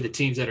market it to the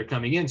teams that are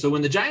coming in. So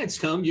when the Giants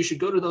come, you should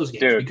go to those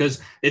games. Dude,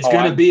 because it's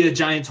going to be a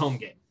Giants home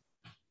game.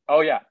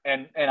 Oh yeah.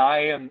 And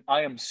I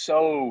am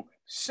so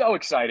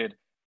excited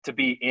to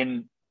be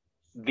in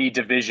the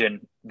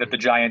division that the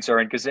Giants are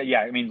in. Cause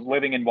yeah, I mean,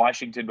 living in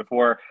Washington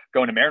before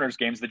going to Mariners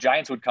games, the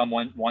Giants would come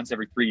once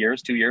every 3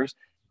 years, 2 years.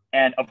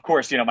 And of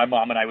course, you know, my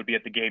mom and I would be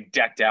at the game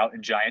decked out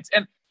in Giants,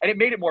 and it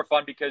made it more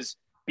fun because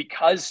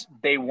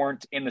they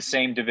weren't in the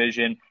same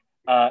division,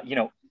 you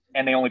know,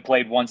 and they only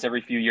played once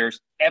every few years.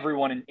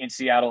 Everyone in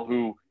Seattle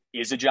who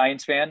is a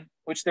Giants fan,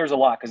 which there's a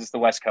lot because it's the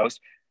West Coast,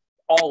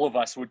 all of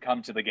us would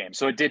come to the game.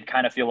 So it did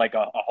kind of feel like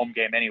a home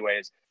game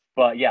anyways.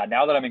 But yeah,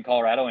 now that I'm in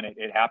Colorado and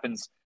it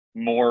happens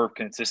more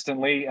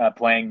consistently,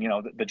 playing, you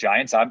know, the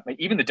Giants,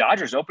 even the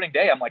Dodgers opening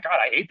day, I'm like, God,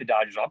 I hate the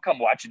Dodgers. I'll come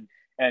watch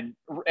and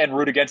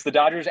root against the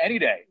Dodgers any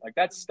day. Like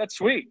that's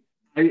sweet.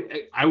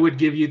 I would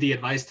give you the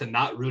advice to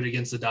not root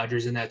against the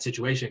Dodgers in that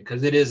situation,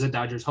 because it is a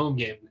Dodgers home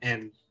game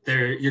and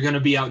you're going to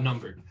be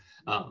outnumbered.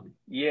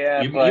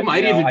 Yeah, you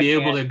might even be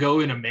able to go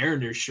in a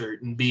Mariners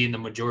shirt and be in the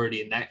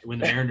majority in that when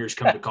the Mariners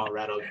come to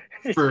Colorado.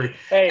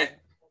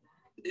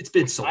 It's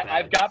been so bad.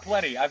 I've got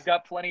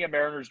plenty of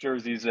Mariners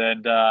jerseys,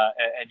 and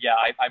yeah,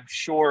 I'm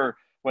sure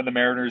when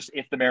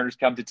if the Mariners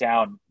come to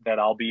town, that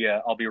I'll be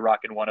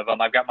rocking one of them.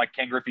 I've got my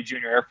Ken Griffey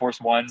Jr. Air Force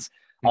Ones.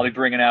 I'll be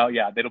bringing out.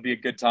 Yeah, that'll be a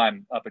good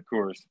time up at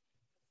Coors.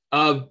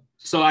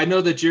 So I know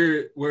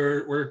that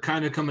we're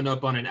kind of coming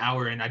up on an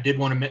hour, and I did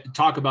want to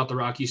talk about the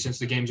Rockies since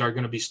the games are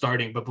going to be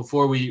starting. But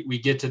before we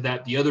get to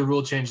that, the other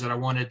rule change that I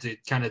wanted to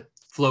kind of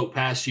float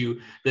past you,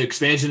 the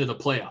expansion of the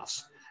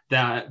playoffs.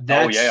 That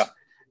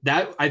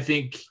I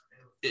think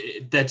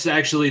that's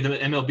actually the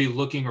MLB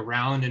looking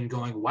around and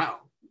going, wow,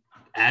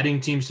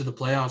 adding teams to the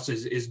playoffs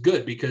is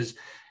good, because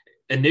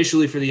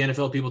initially for the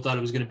NFL, people thought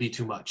it was going to be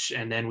too much.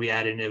 And then we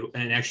added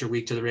an extra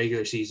week to the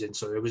regular season.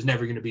 So it was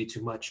never going to be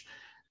too much.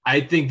 I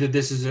think that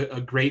this is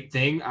a great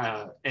thing.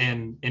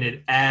 And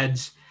it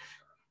adds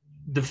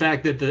the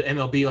fact that the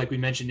MLB, like we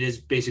mentioned, is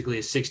basically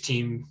a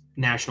 6-team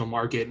national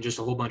market and just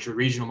a whole bunch of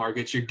regional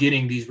markets. You're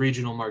getting these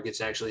regional markets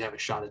to actually have a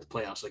shot at the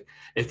playoffs. Like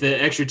if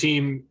the extra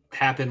team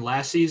happened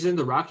last season,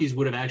 the Rockies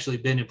would have actually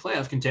been in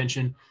playoff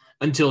contention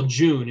until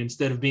June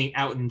instead of being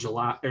out in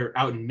July or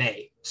out in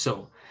May.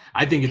 So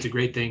I think it's a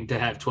great thing to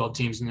have 12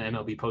 teams in the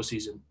MLB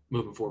postseason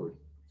moving forward.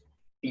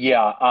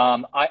 Yeah,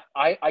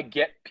 I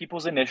get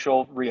people's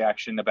initial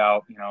reaction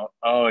about, you know,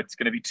 oh, it's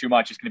going to be too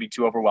much, it's going to be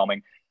too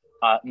overwhelming.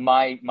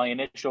 My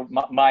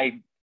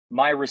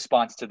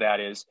response to that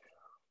is,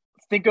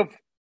 think of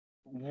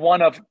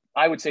one of,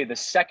 I would say, the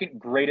second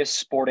greatest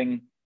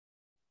sporting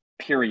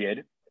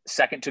period,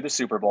 second to the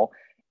Super Bowl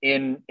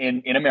in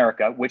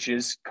America, which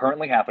is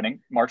currently happening,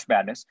 March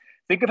Madness.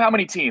 Think of how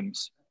many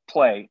teams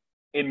play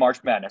in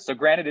March Madness. So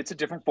granted, it's a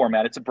different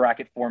format. It's a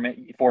bracket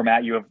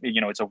format. You have,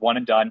 you know, it's a one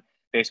and done.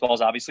 Baseball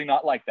is obviously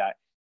not like that.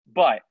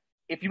 But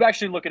if you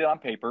actually look at it on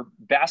paper,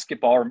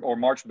 basketball or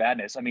March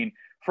Madness, I mean,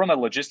 from a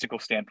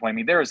logistical standpoint, I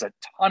mean, there is a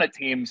ton of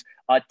teams,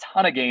 a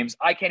ton of games.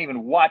 I can't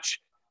even watch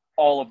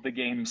all of the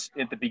games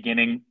at the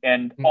beginning,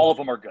 and all of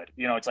them are good.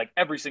 You know, it's like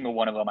every single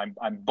one of them,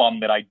 I'm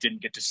bummed that I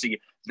didn't get to see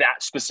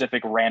that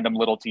specific random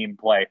little team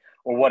play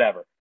or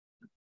whatever.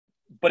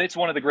 But it's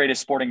one of the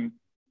greatest sporting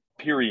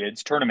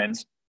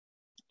tournaments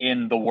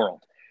in the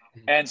world.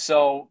 And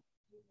so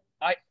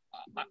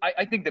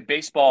I think that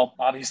baseball,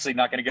 obviously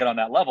not going to get on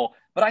that level,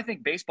 But I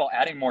think baseball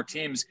adding more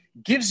teams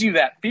gives you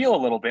that feel a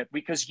little bit,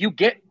 because you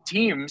get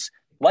teams,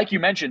 like you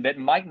mentioned, that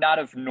might not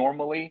have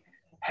normally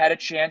had a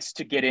chance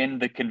to get in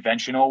the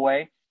conventional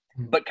way,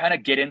 but kind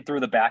of get in through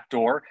the back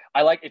door.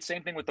 I like it.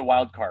 Same thing with the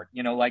wild card.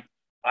 You know, like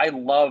I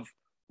love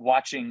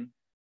watching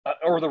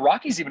or the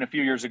Rockies even a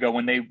few years ago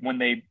when they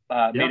made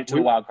it to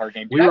the wild card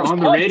game. We were on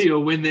the radio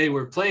when they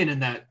were playing in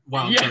that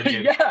wild card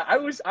game. Yeah, I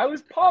was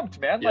pumped,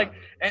 man. Yeah. Like,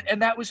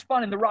 and that was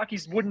fun. And the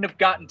Rockies wouldn't have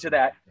gotten to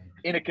that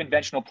in a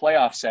conventional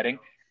playoff setting.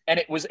 And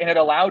it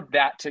allowed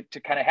that to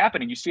kind of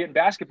happen. And you see it in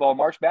basketball,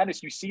 March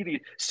Madness. You see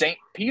the St.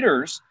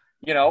 Peter's,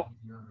 you know,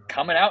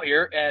 coming out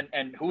here,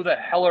 and who the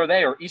hell are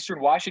they? Or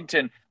Eastern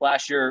Washington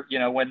last year, you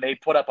know, when they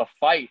put up a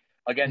fight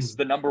against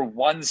the number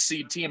 1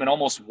 seed team and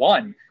almost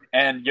won.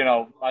 And, you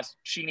know, us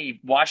Sheeny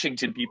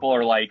Washington people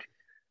are like,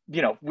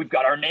 you know, we've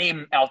got our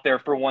name out there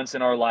for once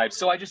in our lives.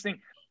 So I just think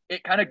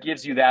it kind of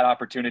gives you that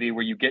opportunity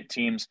where you get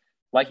teams,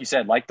 like you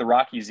said, like the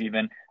Rockies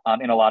even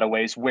in a lot of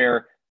ways,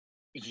 where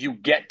you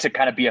get to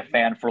kind of be a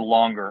fan for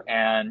longer.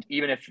 And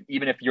even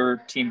if your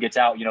team gets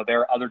out, you know, there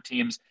are other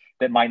teams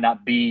that might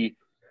not be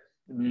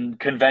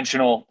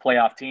conventional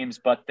playoff teams,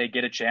 but they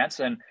get a chance.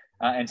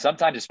 And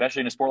sometimes,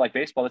 especially in a sport like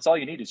baseball, that's all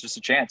you need is just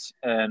a chance.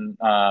 And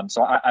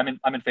so I'm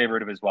in favor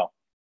of it as well.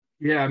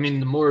 Yeah, I mean,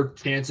 the more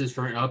chances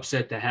for an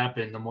upset to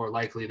happen, the more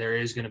likely there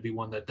is going to be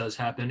one that does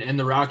happen. And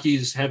the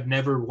Rockies have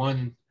never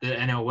won the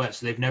NL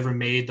West. They've never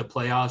made the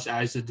playoffs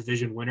as the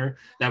division winner.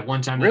 That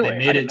one time that they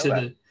made it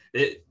to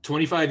the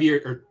 25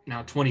 years or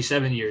now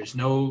 27 years,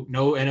 no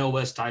NL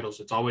West titles.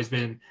 It's always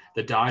been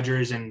the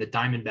Dodgers and the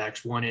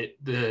Diamondbacks won it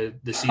the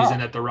season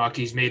that the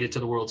Rockies made it to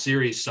the World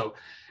Series. So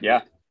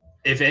yeah,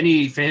 if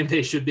any fan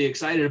base should be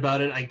excited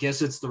about it, I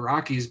guess it's the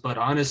Rockies. But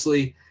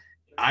honestly,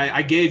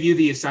 I gave you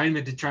the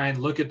assignment to try and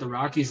look at the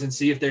Rockies and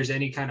see if there's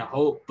any kind of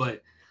hope.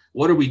 But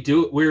what are we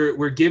doing?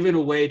 We're giving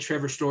away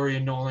Trevor Story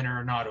and Nolan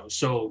Arenado.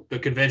 So the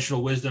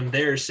conventional wisdom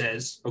there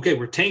says, okay,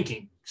 we're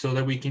tanking so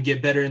that we can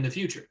get better in the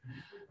future.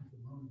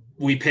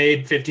 We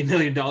paid $50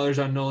 million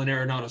on Nolan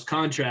Arenado's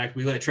contract.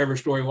 We let Trevor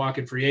Story walk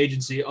in free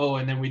agency. Oh,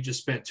 and then we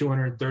just spent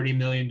 $230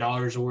 million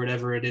or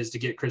whatever it is to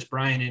get Chris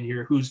Bryant in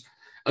here, who's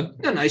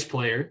a nice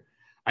player.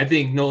 I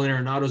think Nolan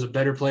Arenado is a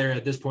better player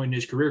at this point in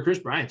his career. Chris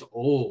Bryant's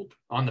old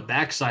on the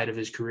backside of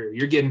his career.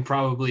 You're getting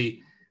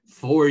probably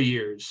 4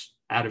 years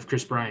out of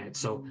Chris Bryant.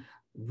 So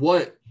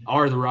what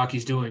are the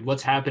Rockies doing?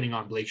 What's happening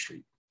on Blake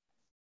Street?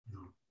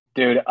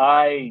 Dude,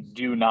 I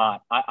do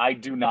not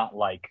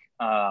like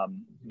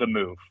the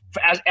move.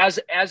 As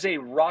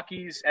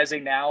a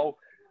now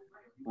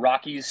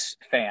Rockies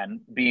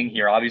fan being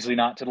here, obviously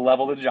not to the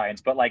level of the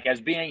Giants, but like as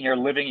being here,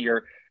 living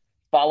here,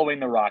 following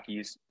the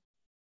Rockies,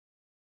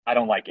 I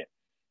don't like it.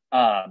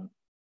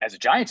 As a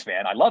Giants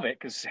fan, I love it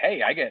because,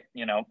 hey, I get,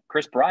 you know,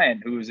 Chris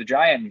Bryant, who is a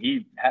Giant, and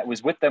he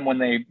was with them when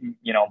they,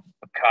 you know,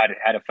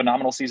 had a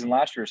phenomenal season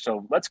last year.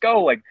 So let's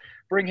go, like,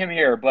 bring him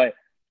here. But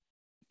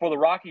for the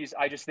Rockies,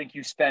 I just think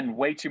you spend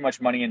way too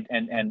much money,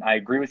 and I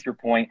agree with your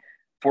point,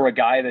 for a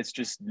guy that's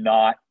just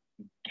not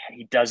 –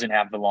 he doesn't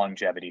have the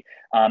longevity.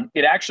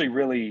 It actually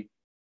really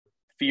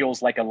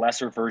feels like a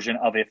lesser version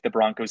of if the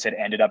Broncos had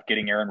ended up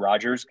getting Aaron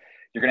Rodgers.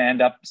 You're going to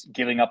end up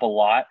giving up a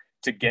lot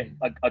to get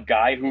a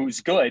guy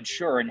who's good,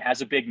 sure, and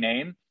has a big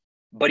name,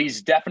 but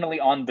he's definitely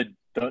on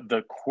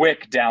the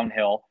quick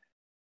downhill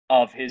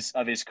of his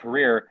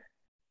career.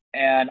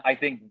 And I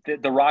think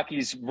the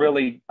Rockies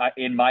really,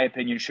 in my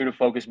opinion, should have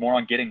focused more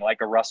on getting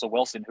like a Russell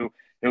Wilson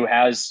who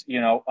has,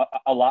 you know,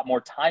 a lot more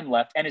time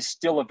left and is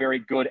still a very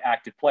good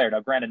active player.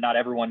 Now, granted, not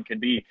everyone can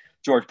be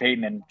George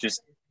Payton and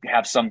just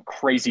have some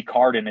crazy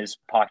card in his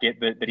pocket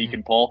that he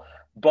can pull.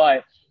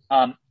 But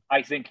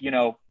I think, you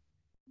know,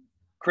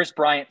 Chris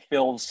Bryant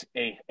fills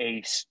a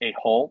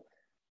hole,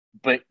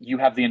 but you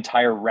have the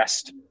entire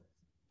rest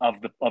of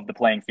the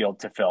playing field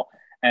to fill.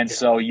 And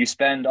so you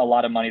spend a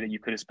lot of money that you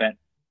could have spent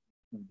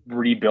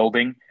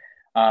rebuilding,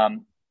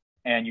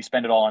 and you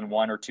spend it all on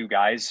one or two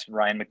guys.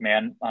 Ryan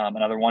McMahon,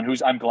 another one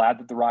who's I'm glad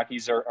that the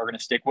Rockies are going to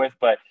stick with,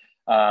 but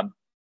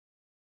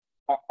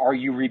are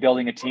you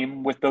rebuilding a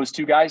team with those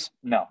two guys?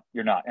 No,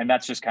 you're not. And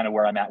that's just kind of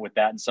where I'm at with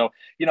that. And so,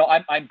 you know,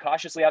 I'm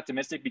cautiously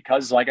optimistic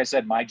because, like I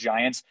said, my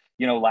Giants,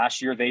 you know,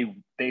 last year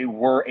they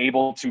were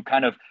able to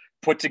kind of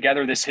put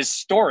together this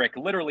historic,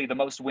 literally the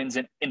most wins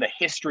in the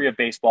history of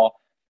baseball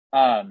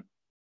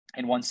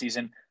in one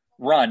season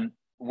run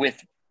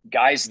with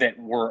guys that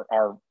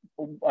are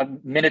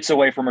minutes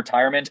away from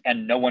retirement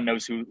and no one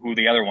knows who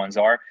the other ones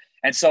are.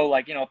 And so,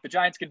 like, you know, if the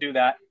Giants can do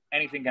that,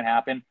 anything can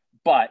happen.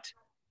 But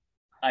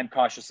I'm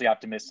cautiously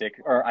optimistic,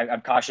 or I'm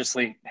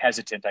cautiously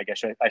hesitant, I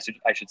guess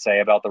I should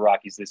say, about the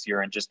Rockies this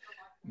year and just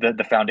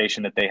the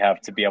foundation that they have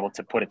to be able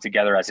to put it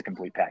together as a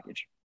complete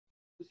package.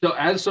 So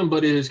as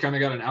somebody who's kind of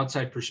got an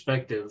outside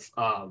perspective,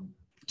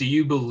 do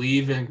you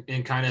believe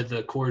in kind of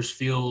the Coors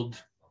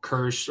Field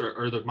curse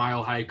or the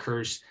Mile High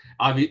curse?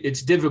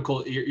 It's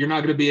difficult. You're not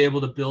going to be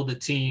able to build a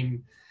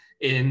team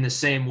in the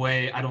same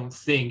way, I don't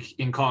think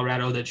in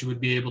Colorado that you would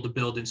be able to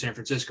build in San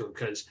Francisco,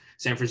 because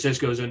San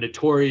Francisco is a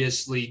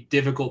notoriously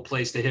difficult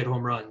place to hit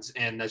home runs.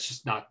 And that's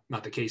just not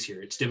the case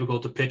here. It's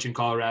difficult to pitch in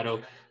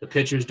Colorado. The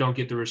pitchers don't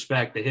get the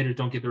respect. The hitters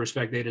don't get the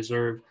respect they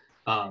deserve.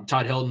 Todd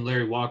Helton,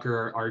 Larry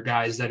Walker are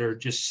guys that are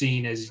just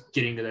seen as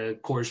getting to the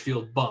Coors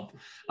Field bump.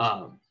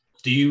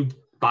 Do you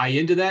buy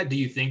into that? Do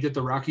you think that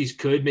the Rockies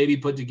could maybe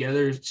put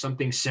together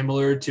something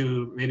similar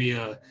to maybe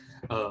a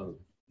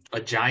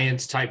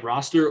Giants type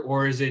roster,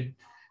 or is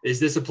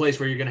this a place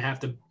where you're going to have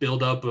to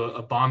build up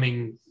a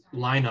bombing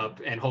lineup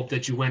and hope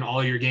that you win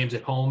all your games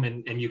at home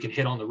and you can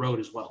hit on the road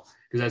as well?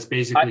 Because that's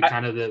basically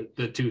kind of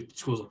the two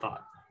schools of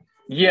thought.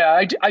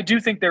 Yeah, I do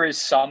think there is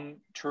some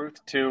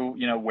truth to,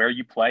 where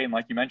you play. And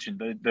like you mentioned,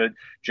 the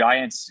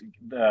Giants,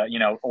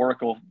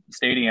 Oracle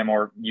Stadium,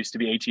 or used to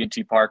be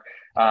AT&T Park,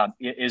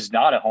 is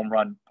not a home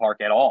run park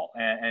at all.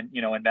 And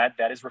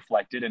that is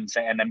reflected. And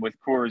then with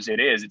Coors,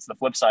 it's the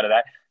flip side of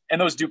that. And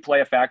those do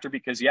play a factor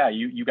because,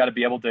 you got to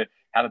be able to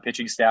have a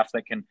pitching staff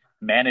that can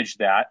manage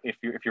that if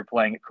you're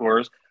playing at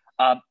Coors.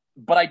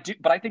 But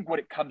I think what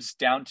it comes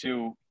down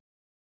to,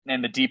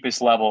 and the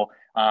deepest level,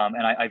 and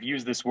I've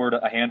used this word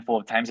a handful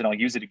of times and I'll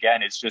use it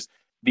again, it's just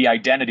the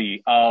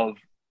identity of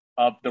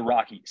the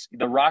Rockies.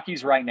 The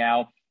Rockies right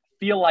now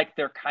feel like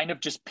they're kind of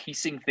just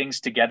piecing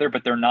things together,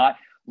 but they're not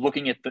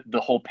looking at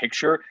the whole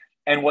picture.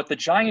 And what the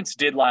Giants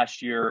did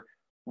last year,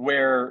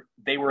 where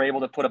they were able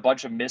to put a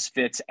bunch of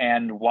misfits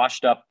and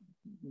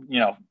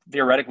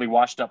theoretically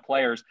washed up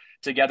players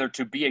together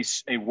to be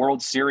a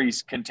World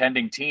Series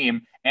contending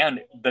team and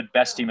the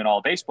best team in all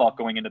of baseball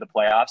going into the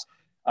playoffs,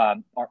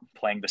 are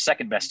playing the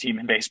second best team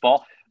in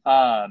baseball.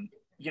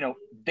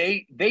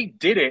 They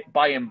did it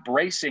by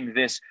embracing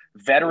this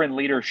veteran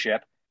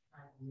leadership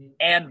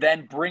and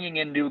then bringing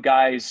in new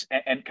guys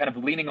and kind of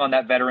leaning on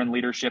that veteran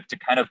leadership to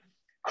kind of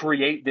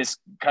create this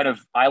kind of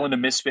island of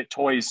misfit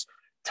toys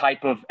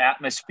type of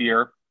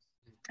atmosphere.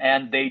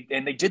 And they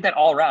did that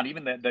all around.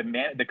 Even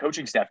the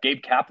coaching staff,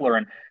 Gabe Kapler,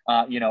 and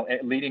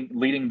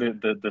leading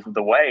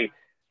the way.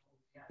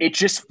 It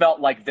just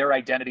felt like their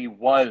identity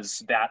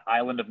was that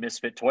island of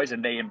misfit toys,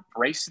 and they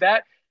embraced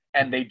that,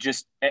 and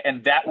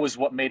that was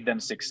what made them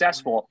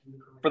successful.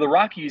 For the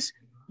Rockies,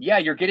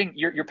 you're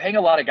paying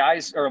a lot of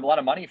guys, or a lot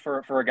of money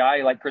for a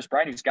guy like Chris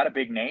Bryant, who's got a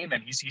big name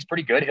and he's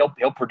pretty good.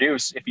 He'll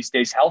produce if he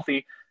stays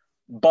healthy.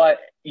 But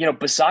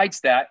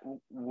besides that,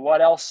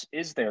 what else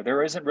is there?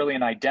 There isn't really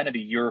an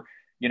identity.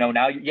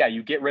 Now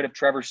you get rid of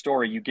Trevor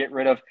Story, you get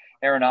rid of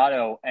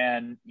Arenado,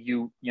 and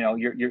you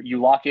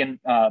lock in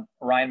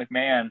Ryan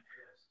McMahon.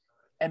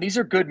 And these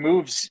are good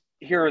moves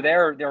here or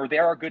there.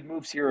 There are good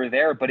moves here or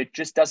there, but it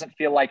just doesn't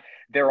feel like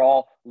they're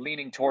all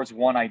leaning towards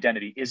one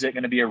identity. Is it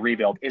going to be a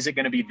rebuild? Is it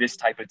going to be this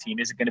type of team?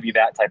 Is it going to be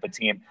that type of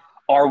team?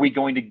 Are we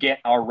going to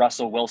get our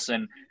Russell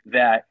Wilson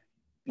that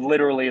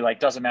literally,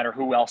 doesn't matter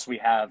who else we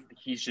have,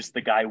 he's just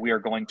the guy we are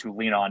going to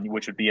lean on,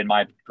 which would be, in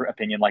my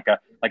opinion, like a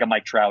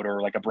Mike Trout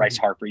or like a Bryce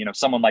Harper,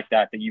 someone like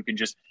that you can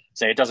just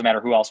say, it doesn't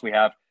matter who else we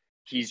have,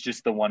 he's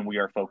just the one we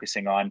are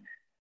focusing on.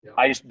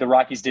 Yeah. The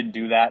Rockies didn't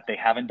do that. They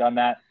haven't done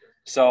that.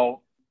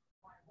 So,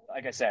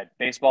 like I said,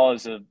 baseball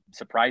is a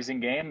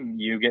surprising game.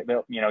 You get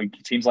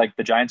teams like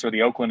the Giants or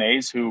the Oakland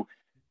A's, who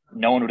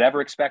no one would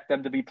ever expect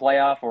them to be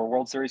playoff or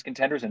World Series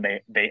contenders, and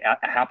they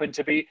happen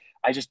to be.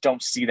 I just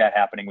don't see that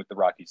happening with the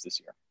Rockies this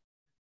year.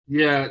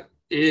 Yeah,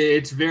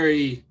 they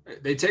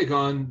take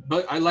on,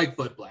 but I like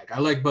Bud Black. I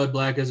like Bud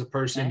Black as a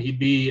person.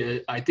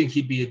 I think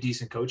he'd be a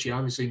decent coach. He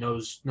obviously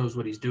knows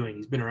what he's doing.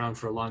 He's been around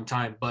for a long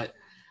time, but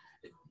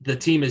the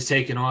team has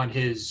taken on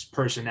his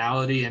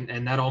personality,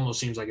 and that almost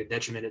seems like a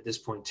detriment at this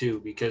point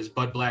too, because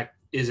Bud Black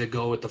is a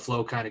go with the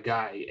flow kind of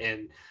guy,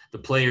 and the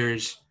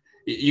players,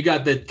 you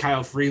got the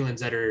Kyle Freelands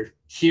that are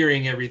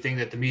hearing everything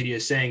that the media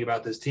is saying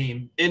about this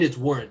team, and it's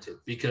warranted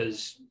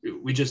because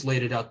we just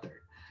laid it out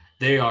there.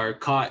 They are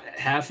caught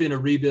half in a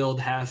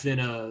rebuild, half in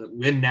a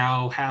win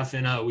now, half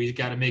in a we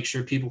got to make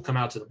sure people come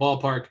out to the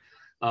ballpark.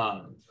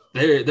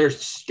 They're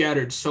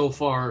scattered so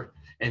far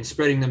and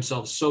spreading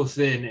themselves so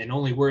thin and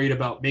only worried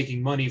about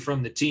making money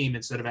from the team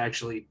instead of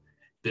actually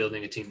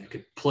building a team that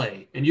could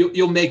play. And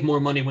you'll make more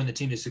money when the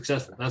team is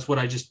successful. That's what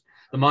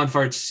the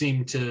Monfarts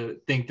seem to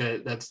think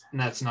that's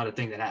not a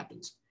thing that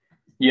happens.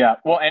 Yeah.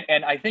 Well,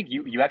 and I think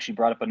you actually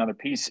brought up another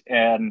piece,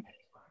 and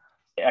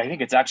I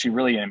think it's actually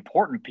really an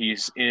important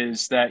piece,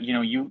 is that,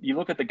 you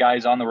look at the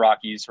guys on the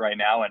Rockies right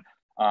now,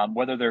 and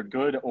whether they're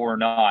good or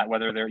not,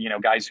 whether they're,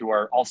 guys who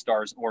are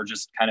all-stars or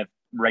just kind of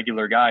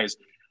regular guys,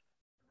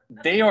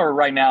 they are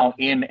right now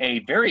in a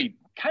very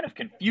kind of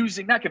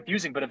not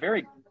confusing, but a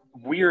very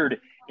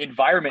weird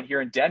environment here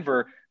in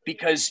Denver,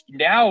 because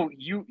now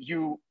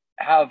you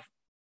have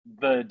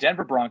the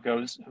Denver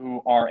Broncos,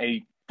 who are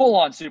a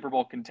full-on Super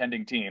Bowl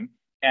contending team,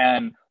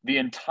 and the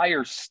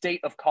entire state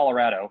of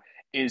Colorado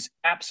is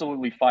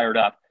absolutely fired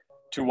up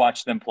to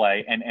watch them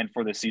play and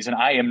for this season.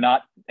 I am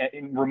not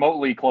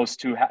remotely close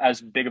to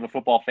as big of a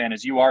football fan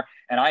as you are,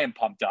 and I am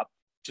pumped up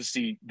to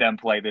see them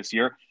play this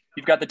year.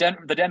 You've got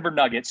the Denver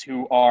Nuggets,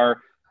 who are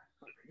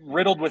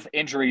riddled with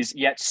injuries,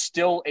 yet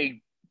still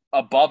a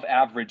above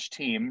average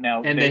team.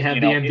 Now, and they have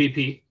the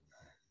MVP.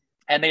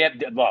 And they have,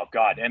 oh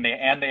God, and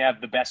they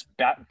have the best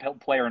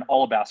player in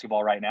all of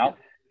basketball right now.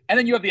 And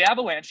then you have the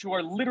Avalanche, who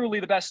are literally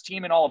the best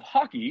team in all of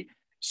hockey.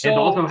 So, and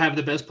also have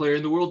the best player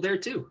in the world there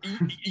too.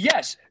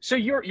 Yes. So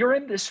you're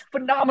in this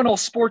phenomenal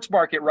sports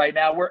market right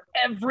now where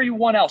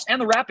everyone else, and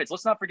the Rapids,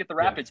 let's not forget the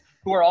Rapids,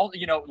 who are all,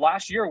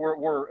 last year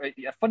were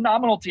a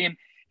phenomenal team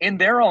in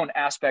their own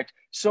aspect.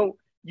 So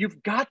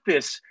you've got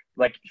this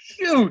like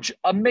huge,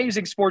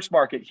 amazing sports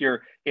market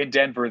here in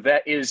Denver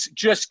that is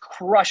just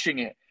crushing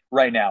it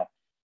right now.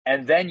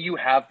 And then you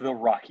have the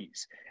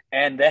Rockies,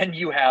 and then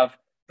you have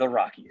the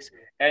Rockies.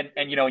 And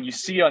you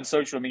see on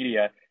social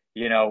media,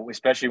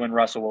 especially when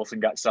Russell Wilson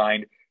got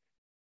signed,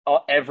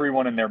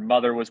 everyone and their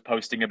mother was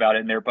posting about it,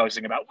 and they're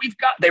posting about,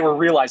 they were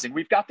realizing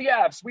we've got the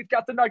Avs, we've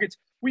got the Nuggets,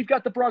 we've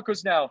got the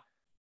Broncos now.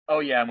 Oh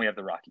yeah. And we have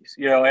the Rockies,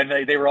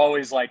 and they were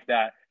always like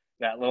that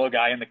little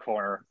guy in the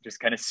corner, just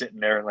kind of sitting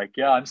there like,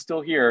 yeah, I'm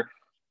still here.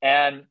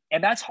 And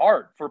that's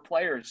hard for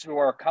players who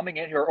are coming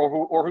in here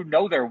or who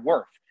know their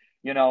worth,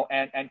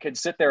 and can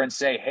sit there and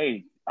say,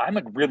 hey, I'm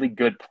a really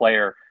good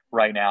player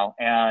right now,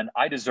 and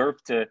I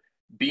deserve to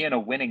be in a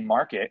winning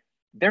market.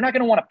 They're not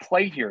going to want to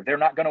play here. They're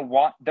not going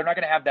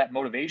to have that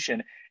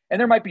motivation. And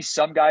there might be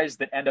some guys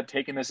that end up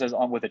taking this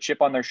with a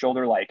chip on their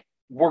shoulder, like,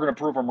 we're going to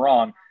prove them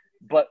wrong.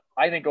 But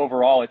I think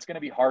overall, it's going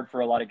to be hard for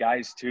a lot of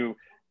guys to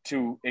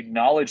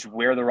acknowledge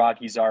where the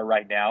Rockies are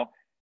right now.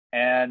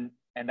 And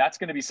that's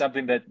going to be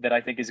something that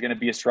I think is going to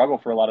be a struggle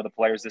for a lot of the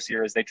players this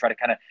year as they try to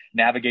kind of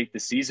navigate the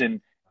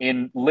season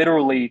in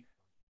literally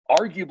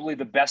arguably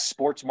the best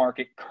sports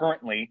market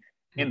currently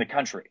in the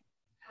country,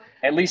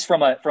 at least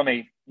from a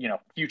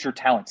future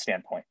talent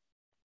standpoint.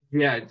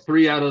 Yeah,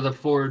 3 out of the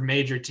 4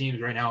 major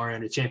teams right now are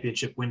in a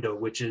championship window,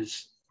 which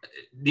is,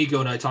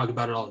 Nico and I talk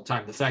about it all the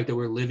time. The fact that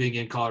we're living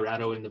in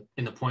Colorado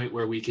in the point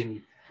where we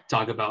can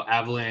talk about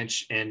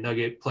Avalanche and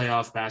Nugget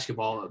playoff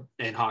basketball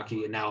and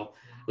hockey, and now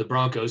the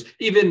Broncos.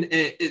 Even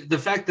the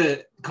fact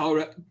that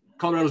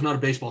Colorado's not a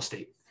baseball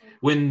state.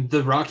 When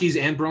the Rockies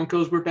and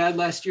Broncos were bad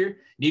last year,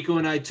 Nico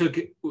and I took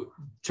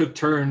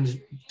turns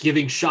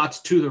giving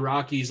shots to the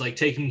Rockies, like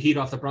taking heat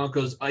off the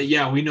Broncos.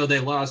 Yeah, we know they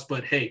lost,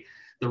 but hey,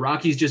 the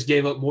Rockies just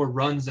gave up more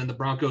runs than the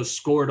Broncos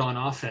scored on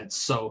offense.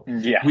 So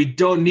we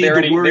don't need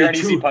to worry. They're an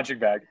easy punching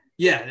bag.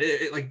 Yeah,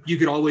 like you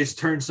could always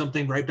turn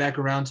something right back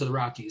around to the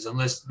Rockies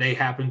unless they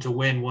happen to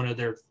win one of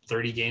their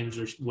 30 games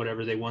or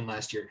whatever they won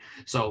last year.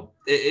 So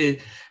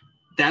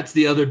that's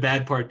the other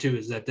bad part too,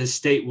 is that this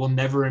state will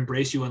never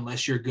embrace you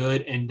unless you're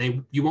good,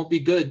 and you won't be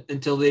good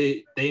until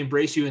they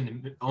embrace you,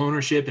 and the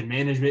ownership and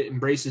management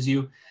embraces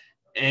you.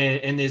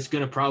 And it's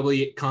going to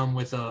probably come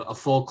with a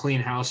full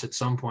clean house at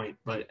some point,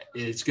 but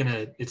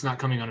it's not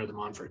coming under the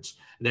Monforts.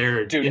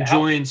 They're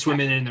enjoying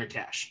swimming in their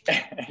cash.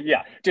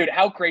 Yeah, dude,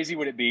 how crazy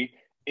would it be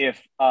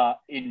if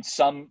in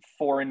some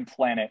foreign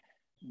planet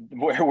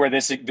where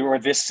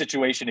this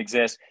situation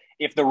exists,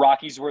 if the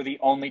Rockies were the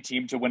only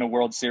team to win a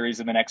World Series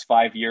in the next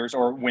 5 years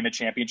or win a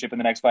championship in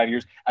the next 5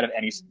 years out of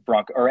any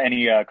Bronco or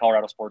any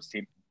Colorado sports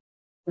team?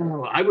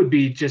 Oh, I would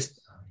be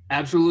just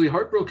absolutely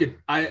heartbroken.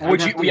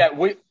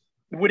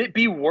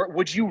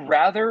 Would you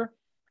rather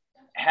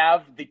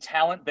have the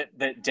talent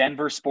that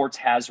Denver sports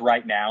has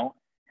right now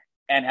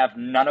and have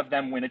none of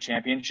them win a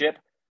championship,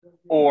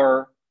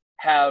 or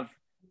have,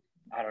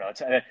 I don't know,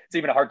 it's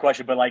even a hard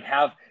question, but like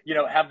have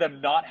them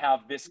not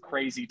have this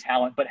crazy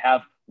talent, but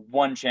have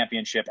one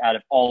championship out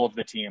of all of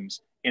the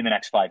teams in the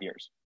next 5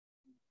 years?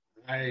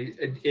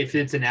 If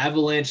it's an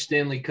Avalanche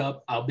Stanley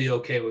Cup, I'll be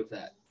okay with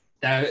that.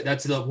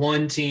 That's the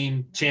one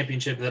team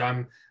championship that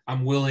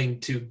I'm willing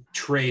to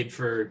trade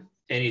for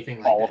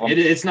anything like that.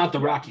 It's not the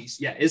Rockies.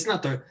 Yeah,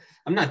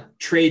 I'm not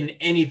trading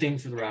anything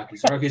for the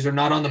Rockies. The Rockies are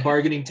not on the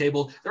bargaining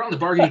table. They're on the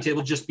bargaining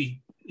table just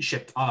be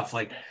shipped off,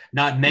 like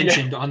not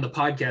mentioned on the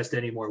podcast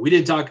anymore. We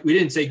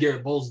didn't say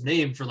Garrett Bowles'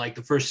 name for like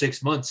the first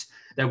 6 months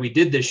that we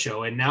did this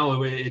show, and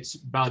now it's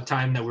about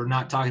time that we're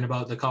not talking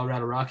about the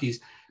Colorado Rockies,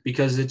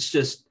 because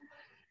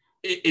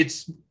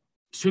it's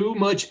too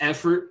much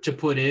effort to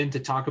put in to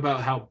talk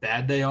about how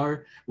bad they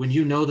are when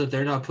you know that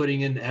they're not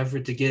putting in the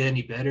effort to get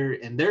any better,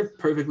 and they're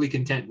perfectly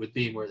content with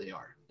being where they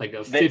are. Like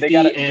a 50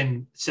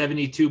 and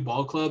 72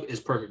 ball club is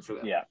perfect for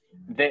them. Yeah,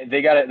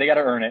 they got to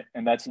earn it,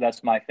 and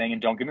that's my thing.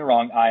 And don't get me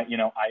wrong,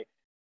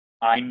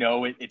 I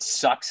know it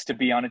sucks to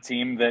be on a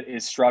team that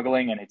is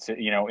struggling, and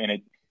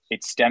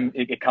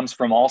it comes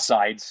from all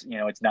sides.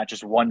 It's not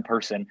just one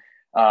person,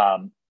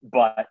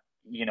 but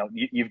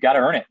you've got to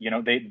earn it.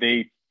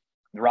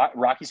 The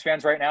Rockies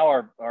fans right now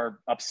are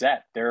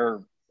upset. They're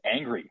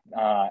angry,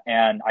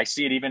 and I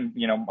see it even.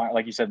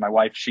 Like you said, my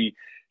wife, she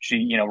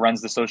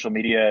runs the social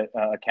media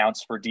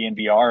accounts for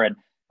DNVR,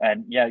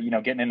 and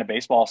getting into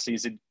baseball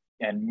season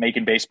and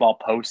making baseball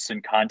posts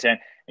and content.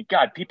 And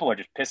God, people are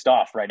just pissed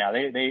off right now.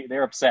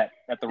 They're upset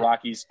at the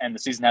Rockies, and the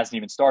season hasn't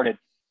even started.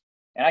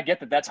 And I get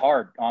that that's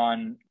hard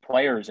on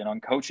players and on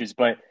coaches,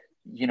 but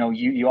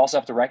you also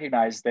have to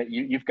recognize that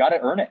you've got to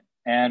earn it.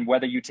 And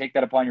whether you take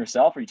that upon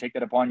yourself or you take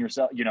that upon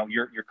yourself,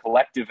 your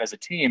collective as a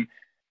team,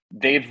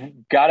 they've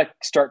got to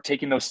start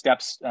taking those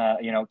steps,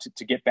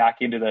 to get back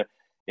into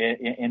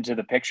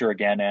the picture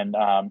again. And,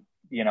 and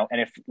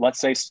if, let's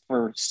say,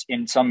 for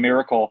in some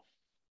miracle,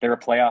 they're a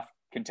playoff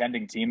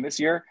contending team this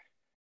year,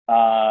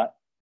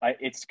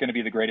 it's going to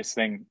be the greatest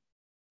thing.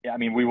 I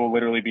mean, we will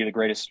literally be the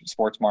greatest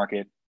sports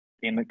market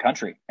in the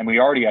country. And we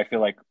already, I feel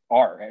like,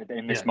 are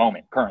in this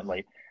moment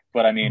currently.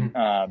 But I mean,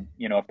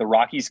 if the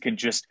Rockies can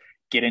just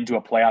get into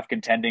a playoff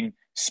contending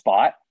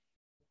spot,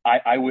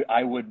 I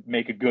would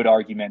make a good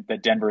argument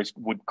that Denver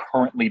would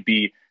currently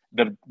be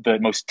the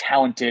most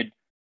talented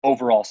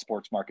overall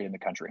sports market in the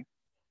country.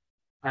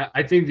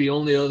 I think the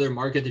only other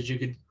market that you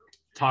could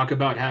talk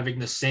about having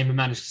the same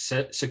amount of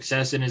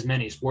success in as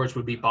many sports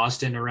would be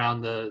Boston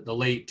around the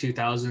late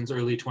 2000s,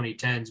 early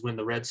 2010s, when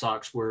the Red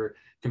Sox were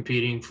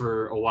competing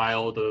for a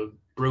while. The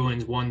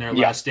Bruins won their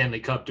last Stanley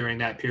Cup during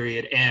that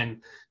period,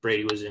 and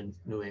Brady was in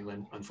New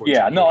England,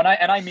 unfortunately. Yeah, no,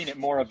 and I mean it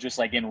more of just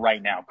like in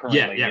right now,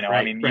 currently.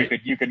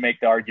 You could make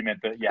the argument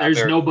that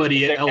there's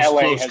nobody else LA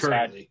close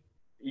currently.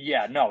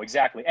 No,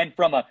 exactly. And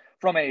from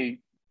a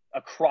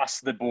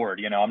across the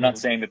board, I'm not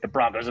saying that the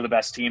Broncos are the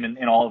best team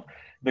in all of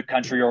the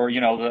country, or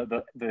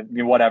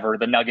the whatever,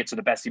 the Nuggets are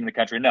the best team in the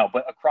country. No,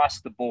 but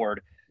across the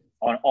board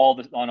on all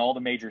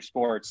the major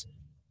sports,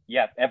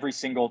 every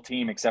single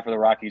team except for the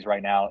Rockies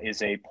right now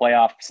is a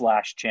playoff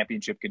 /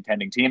 championship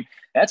contending team.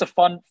 That's a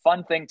fun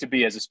thing to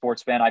be as a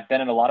sports fan. I've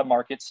been in a lot of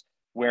markets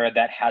where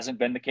that hasn't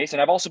been the case,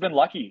 and I've also been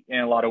lucky in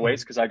a lot of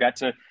ways because I got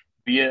to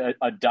be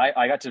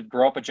I got to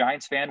grow up a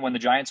Giants fan when the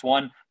Giants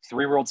won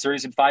 3 World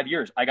Series in 5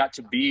 years. I got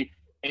to be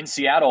in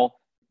Seattle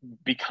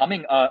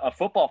becoming a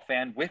football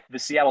fan with the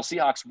Seattle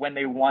Seahawks when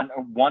they won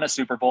a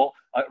Super Bowl,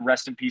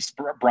 rest in peace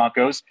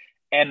Broncos,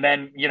 and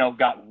then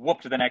got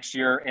whooped the next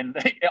year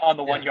on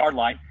the 1 yard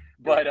line.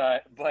 But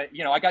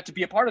I got to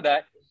be a part of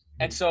that,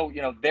 and so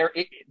there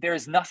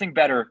is nothing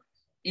better,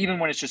 even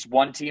when it's just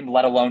one team,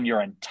 let alone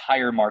your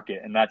entire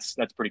market, and that's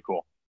pretty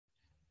cool.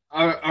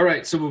 All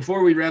right. So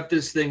before we wrap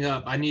this thing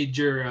up, I need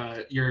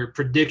your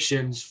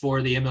predictions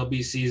for the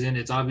MLB season.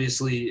 It's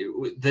obviously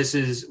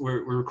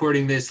we're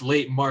recording this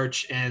late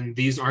March, and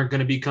these aren't going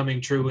to be coming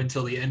true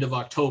until the end of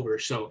October.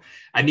 So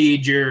I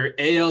need your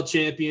AL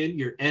champion,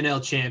 your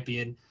NL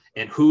champion,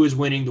 and who is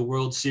winning the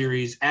World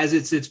Series as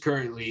it sits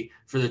currently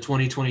for the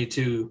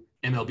 2022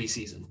 MLB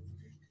season.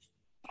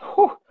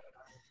 Whew.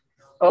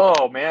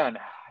 Oh man,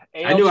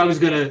 I knew I was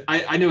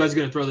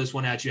gonna throw this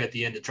one at you at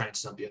the end to try and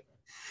stump you.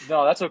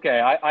 No, that's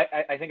okay.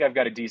 I think I've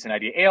got a decent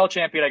idea. AL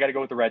champion, I got to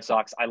go with the Red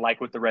Sox. I like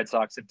what the Red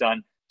Sox have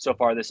done so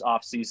far this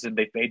offseason.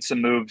 They've made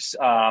some moves,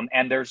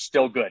 and they're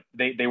still good.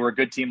 They were a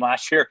good team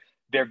last year.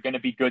 They're going to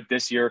be good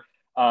this year.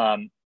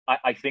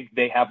 I think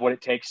they have what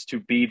it takes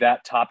to be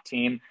that top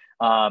team.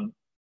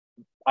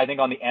 I think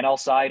on the NL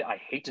side,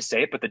 I hate to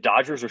say it, but the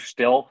Dodgers are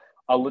still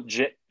a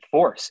legit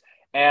force.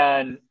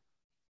 And,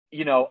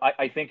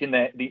 I think in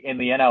the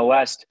NL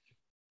West,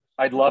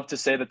 I'd love to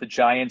say that the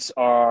Giants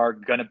are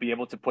going to be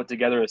able to put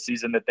together a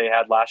season that they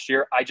had last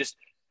year. I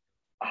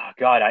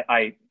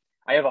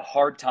have a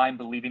hard time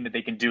believing that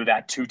they can do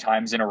that 2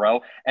 times in a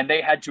row. And they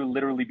had to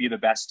literally be the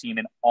best team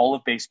in all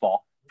of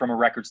baseball from a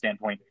record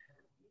standpoint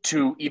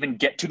to even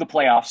get to the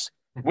playoffs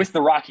with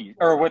the Rockies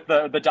or with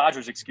the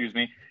Dodgers, excuse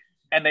me.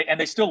 And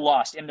they still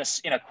lost in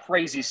a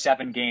crazy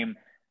 7-game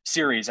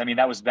series. I mean,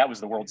 that was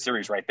the World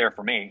Series right there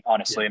for me,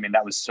 honestly. Yeah. I mean,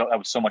 that was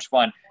so much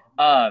fun.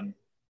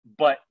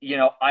 But,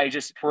 I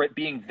just, for it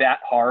being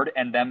that hard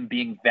and them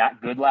being that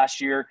good last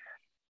year,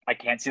 I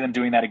can't see them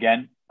doing that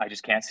again. I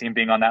just can't see them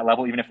being on that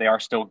level, even if they are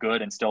still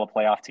good and still a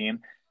playoff team.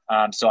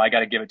 So I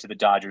got to give it to the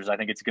Dodgers. I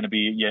think it's going to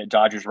be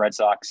Dodgers, Red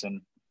Sox,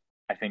 and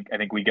I think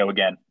we go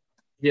again.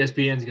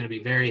 ESPN is going to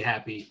be very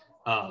happy.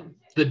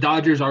 The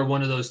Dodgers are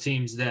one of those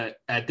teams that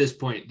at this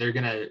point,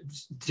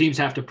 teams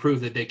have to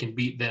prove that they can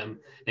beat them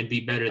and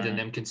be better than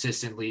them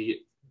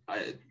consistently.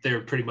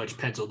 They're pretty much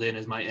penciled in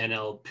as my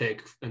NL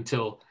pick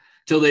until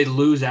they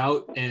lose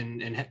out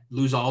and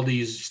lose all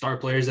these star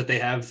players that they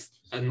have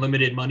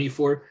unlimited money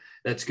for.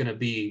 That's going to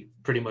be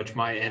pretty much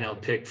my NL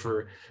pick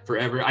for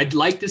forever. I'd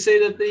like to say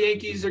that the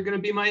Yankees are going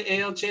to be my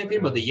AL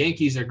champion, but the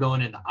Yankees are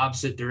going in the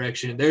opposite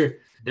direction. They're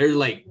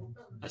like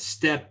a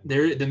step.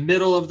 They're the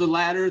middle of the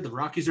ladder. The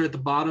Rockies are at the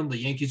bottom. The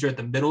Yankees are at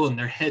the middle, and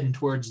they're heading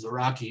towards the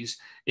Rockies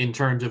in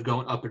terms of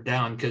going up or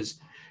down because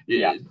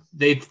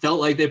they felt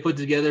like they put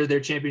together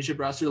their championship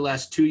roster the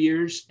last 2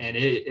 years, and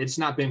it's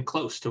not been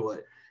close to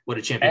what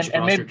a championship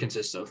roster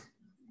consists of.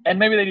 And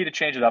maybe they need to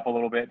change it up a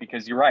little bit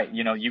because you're right.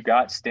 You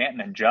got Stanton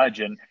and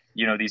Judge and,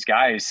 these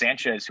guys,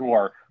 Sanchez, who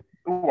are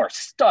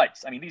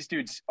studs. I mean, these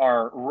dudes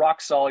are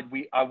rock solid.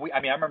 I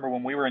remember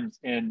when we were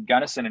in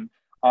Gunnison and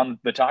on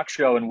the talk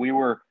show and we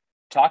were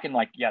talking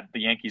like, the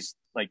Yankees,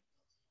 like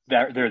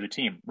they're the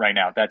team right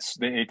now.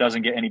 It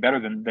doesn't get any better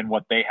than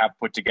what they have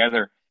put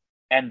together.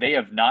 And they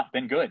have not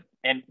been good.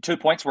 And to the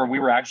points where we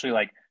were actually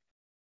like,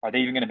 are they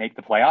even going to make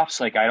the playoffs?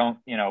 Like, I don't,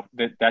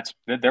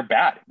 they're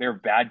bad. They're a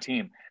bad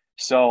team.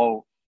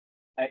 So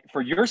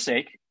for your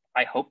sake,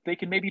 I hope they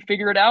can maybe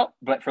figure it out.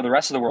 But for the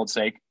rest of the world's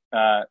sake,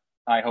 I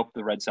hope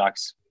the Red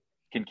Sox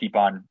can keep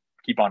on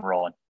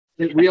rolling.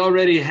 We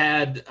already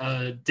had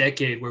a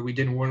decade where we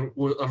didn't win,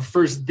 our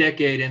first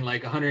decade in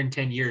like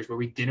 110 years where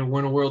we didn't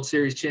win a World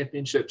Series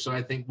championship. So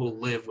I think we'll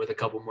live with a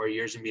couple more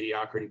years of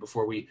mediocrity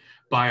before we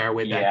buy our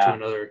way back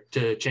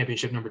to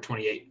championship number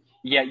 28.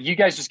 Yeah, you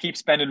guys just keep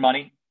spending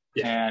money,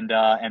 and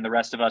the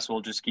rest of us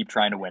will just keep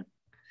trying to win.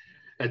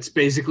 That's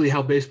basically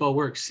how baseball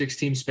works. 6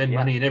 teams spend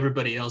money, and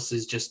everybody else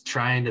is just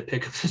trying to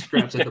pick up the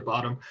scraps at the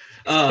bottom.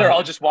 They're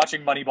all just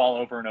watching Moneyball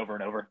over and over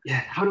and over.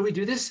 Yeah, how do we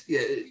do this?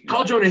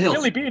 Call Jonah Hill.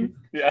 Billy Bean.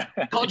 Yeah.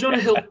 Call Jonah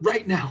Hill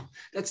right now.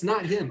 That's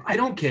not him. I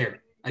don't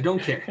care.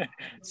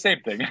 Same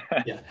thing.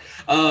 Yeah.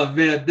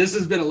 Man, this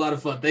has been a lot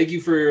of fun. Thank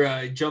you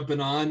for jumping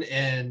on.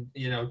 And,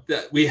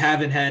 we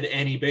haven't had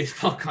any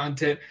baseball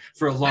content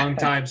for a long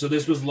time. So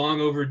this was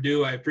long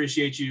overdue. I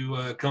appreciate you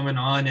coming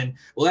on. And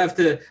we'll have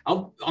to,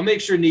 I'll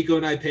make sure Nico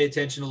and I pay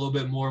attention a little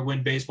bit more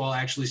when baseball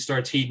actually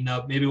starts heating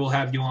up. Maybe we'll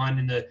have you on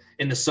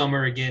in the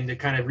summer again to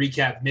kind of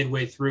recap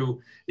midway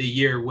through the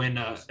year when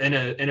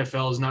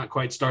NFL is not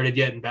quite started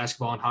yet and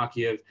basketball and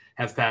hockey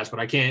have passed. But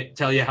I can't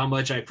tell you how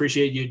much I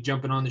appreciate you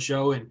jumping on the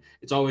show, and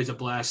it's always a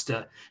blast.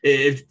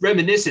 It's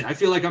reminiscent. I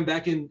feel like I'm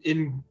back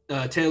in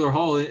Taylor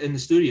Hall in the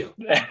studio.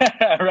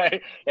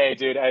 Right. Hey,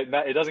 dude,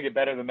 it doesn't get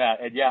better than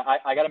that. And yeah,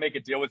 I got to make a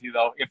deal with you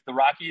though. If the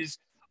Rockies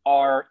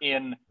are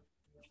in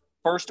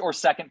first or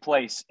second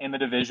place in the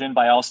division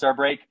by All-Star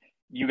break,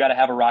 you got to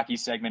have a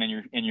Rockies segment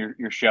in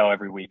your show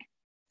every week.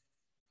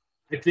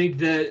 I think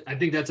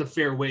that's a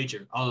fair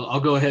wager. I'll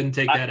go ahead and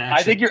take that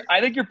action.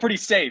 I think you're pretty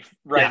safe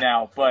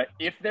now. But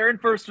if they're in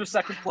first or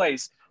second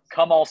place,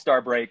 come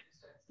All-Star break,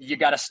 you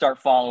got to start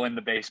following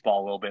the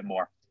baseball a little bit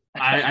more.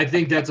 I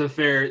think that's a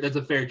fair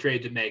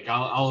trade to make.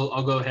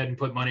 I'll go ahead and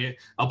put money.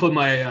 I'll put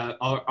my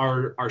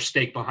our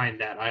stake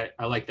behind that.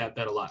 I like that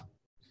bet a lot.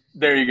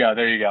 There you go.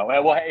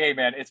 Well, hey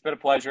man, it's been a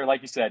pleasure.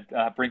 Like you said,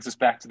 brings us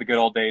back to the good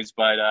old days.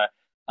 But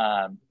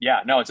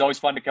it's always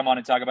fun to come on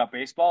and talk about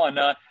baseball. And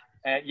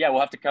we'll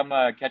have to come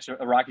catch a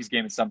Rockies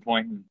game at some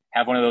point and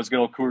have one of those good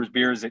old Coors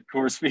beers at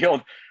Coors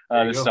Field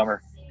this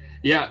summer.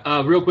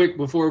 Yeah. Real quick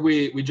before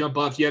we jump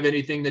off, do you have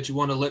anything that you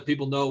want to let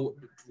people know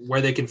where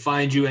they can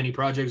find you? Any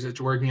projects that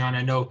you're working on?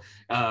 I know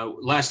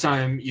last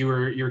time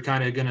you're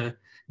kind of gonna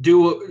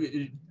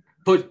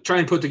try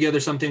and put together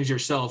some things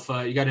yourself.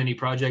 You got any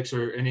projects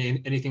or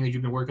anything that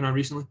you've been working on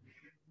recently?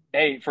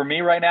 Hey, for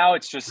me right now,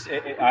 it's just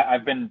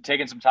I've been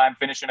taking some time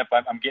finishing up.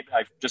 I've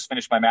just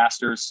finished my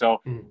master's,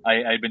 so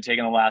I've been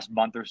taking the last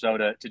month or so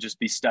to just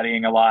be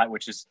studying a lot,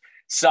 which has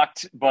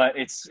sucked, but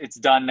it's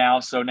done now.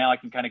 So now I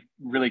can kind of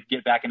really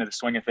get back into the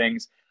swing of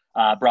things,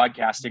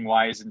 broadcasting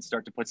wise, and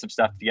start to put some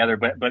stuff together.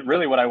 But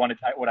really, what I want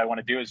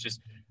to do is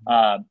just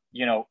I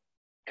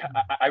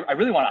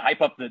really want to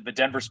hype up the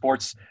Denver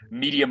sports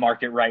media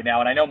market right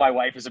now, and I know my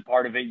wife is a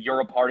part of it. You're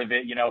a part of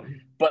it,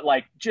 but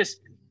like just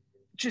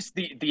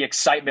the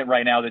excitement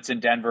right now that's in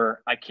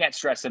Denver, I can't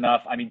stress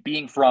enough. I mean,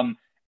 being from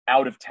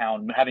out of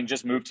town, having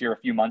just moved here a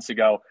few months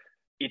ago,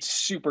 it's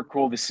super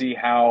cool to see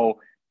how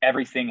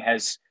everything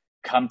has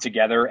come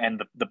together and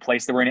the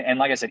place that we're in. And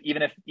like I said,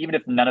 even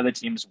if none of the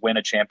teams win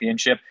a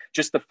championship,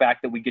 just the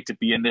fact that we get to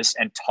be in this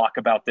and talk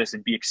about this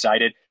and be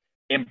excited,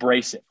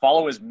 embrace it.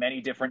 Follow as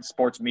many different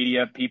sports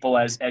media people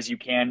as you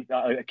can,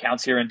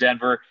 accounts here in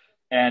Denver,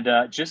 and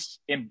just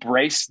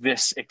embrace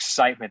this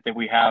excitement that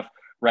we have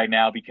right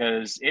now,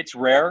 because it's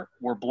rare.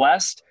 We're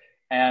blessed,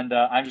 and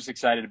I'm just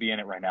excited to be in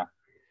it right now.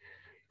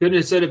 Couldn't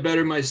have said it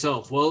better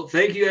myself. Well,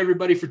 thank you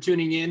everybody for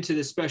tuning in to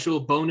this special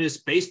bonus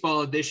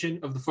baseball edition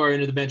of the Far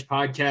End of the Bench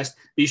podcast.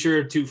 Be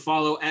sure to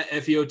follow at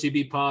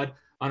FEOTB Pod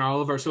on all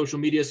of our social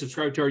media.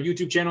 Subscribe to our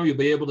YouTube channel. You'll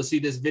be able to see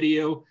this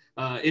video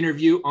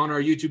interview on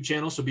our YouTube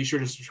channel, so be sure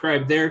to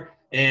subscribe there,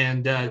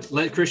 and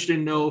let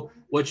Christian know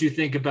what you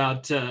think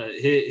about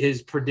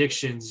his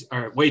predictions,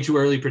 or way too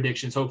early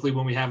predictions. Hopefully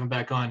when we have him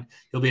back on,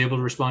 he'll be able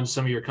to respond to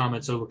some of your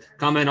comments. So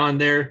comment on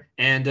there,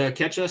 and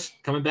catch us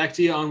coming back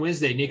to you on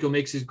Wednesday. Nico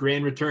makes his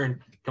grand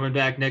return, coming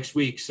back next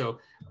week. So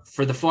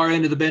for the Far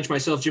End of the Bench,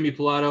 myself, Jimmy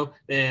Pilato,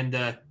 and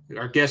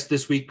our guest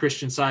this week,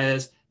 Christian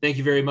Saez, thank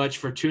you very much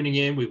for tuning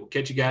in. We will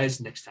catch you guys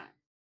next time.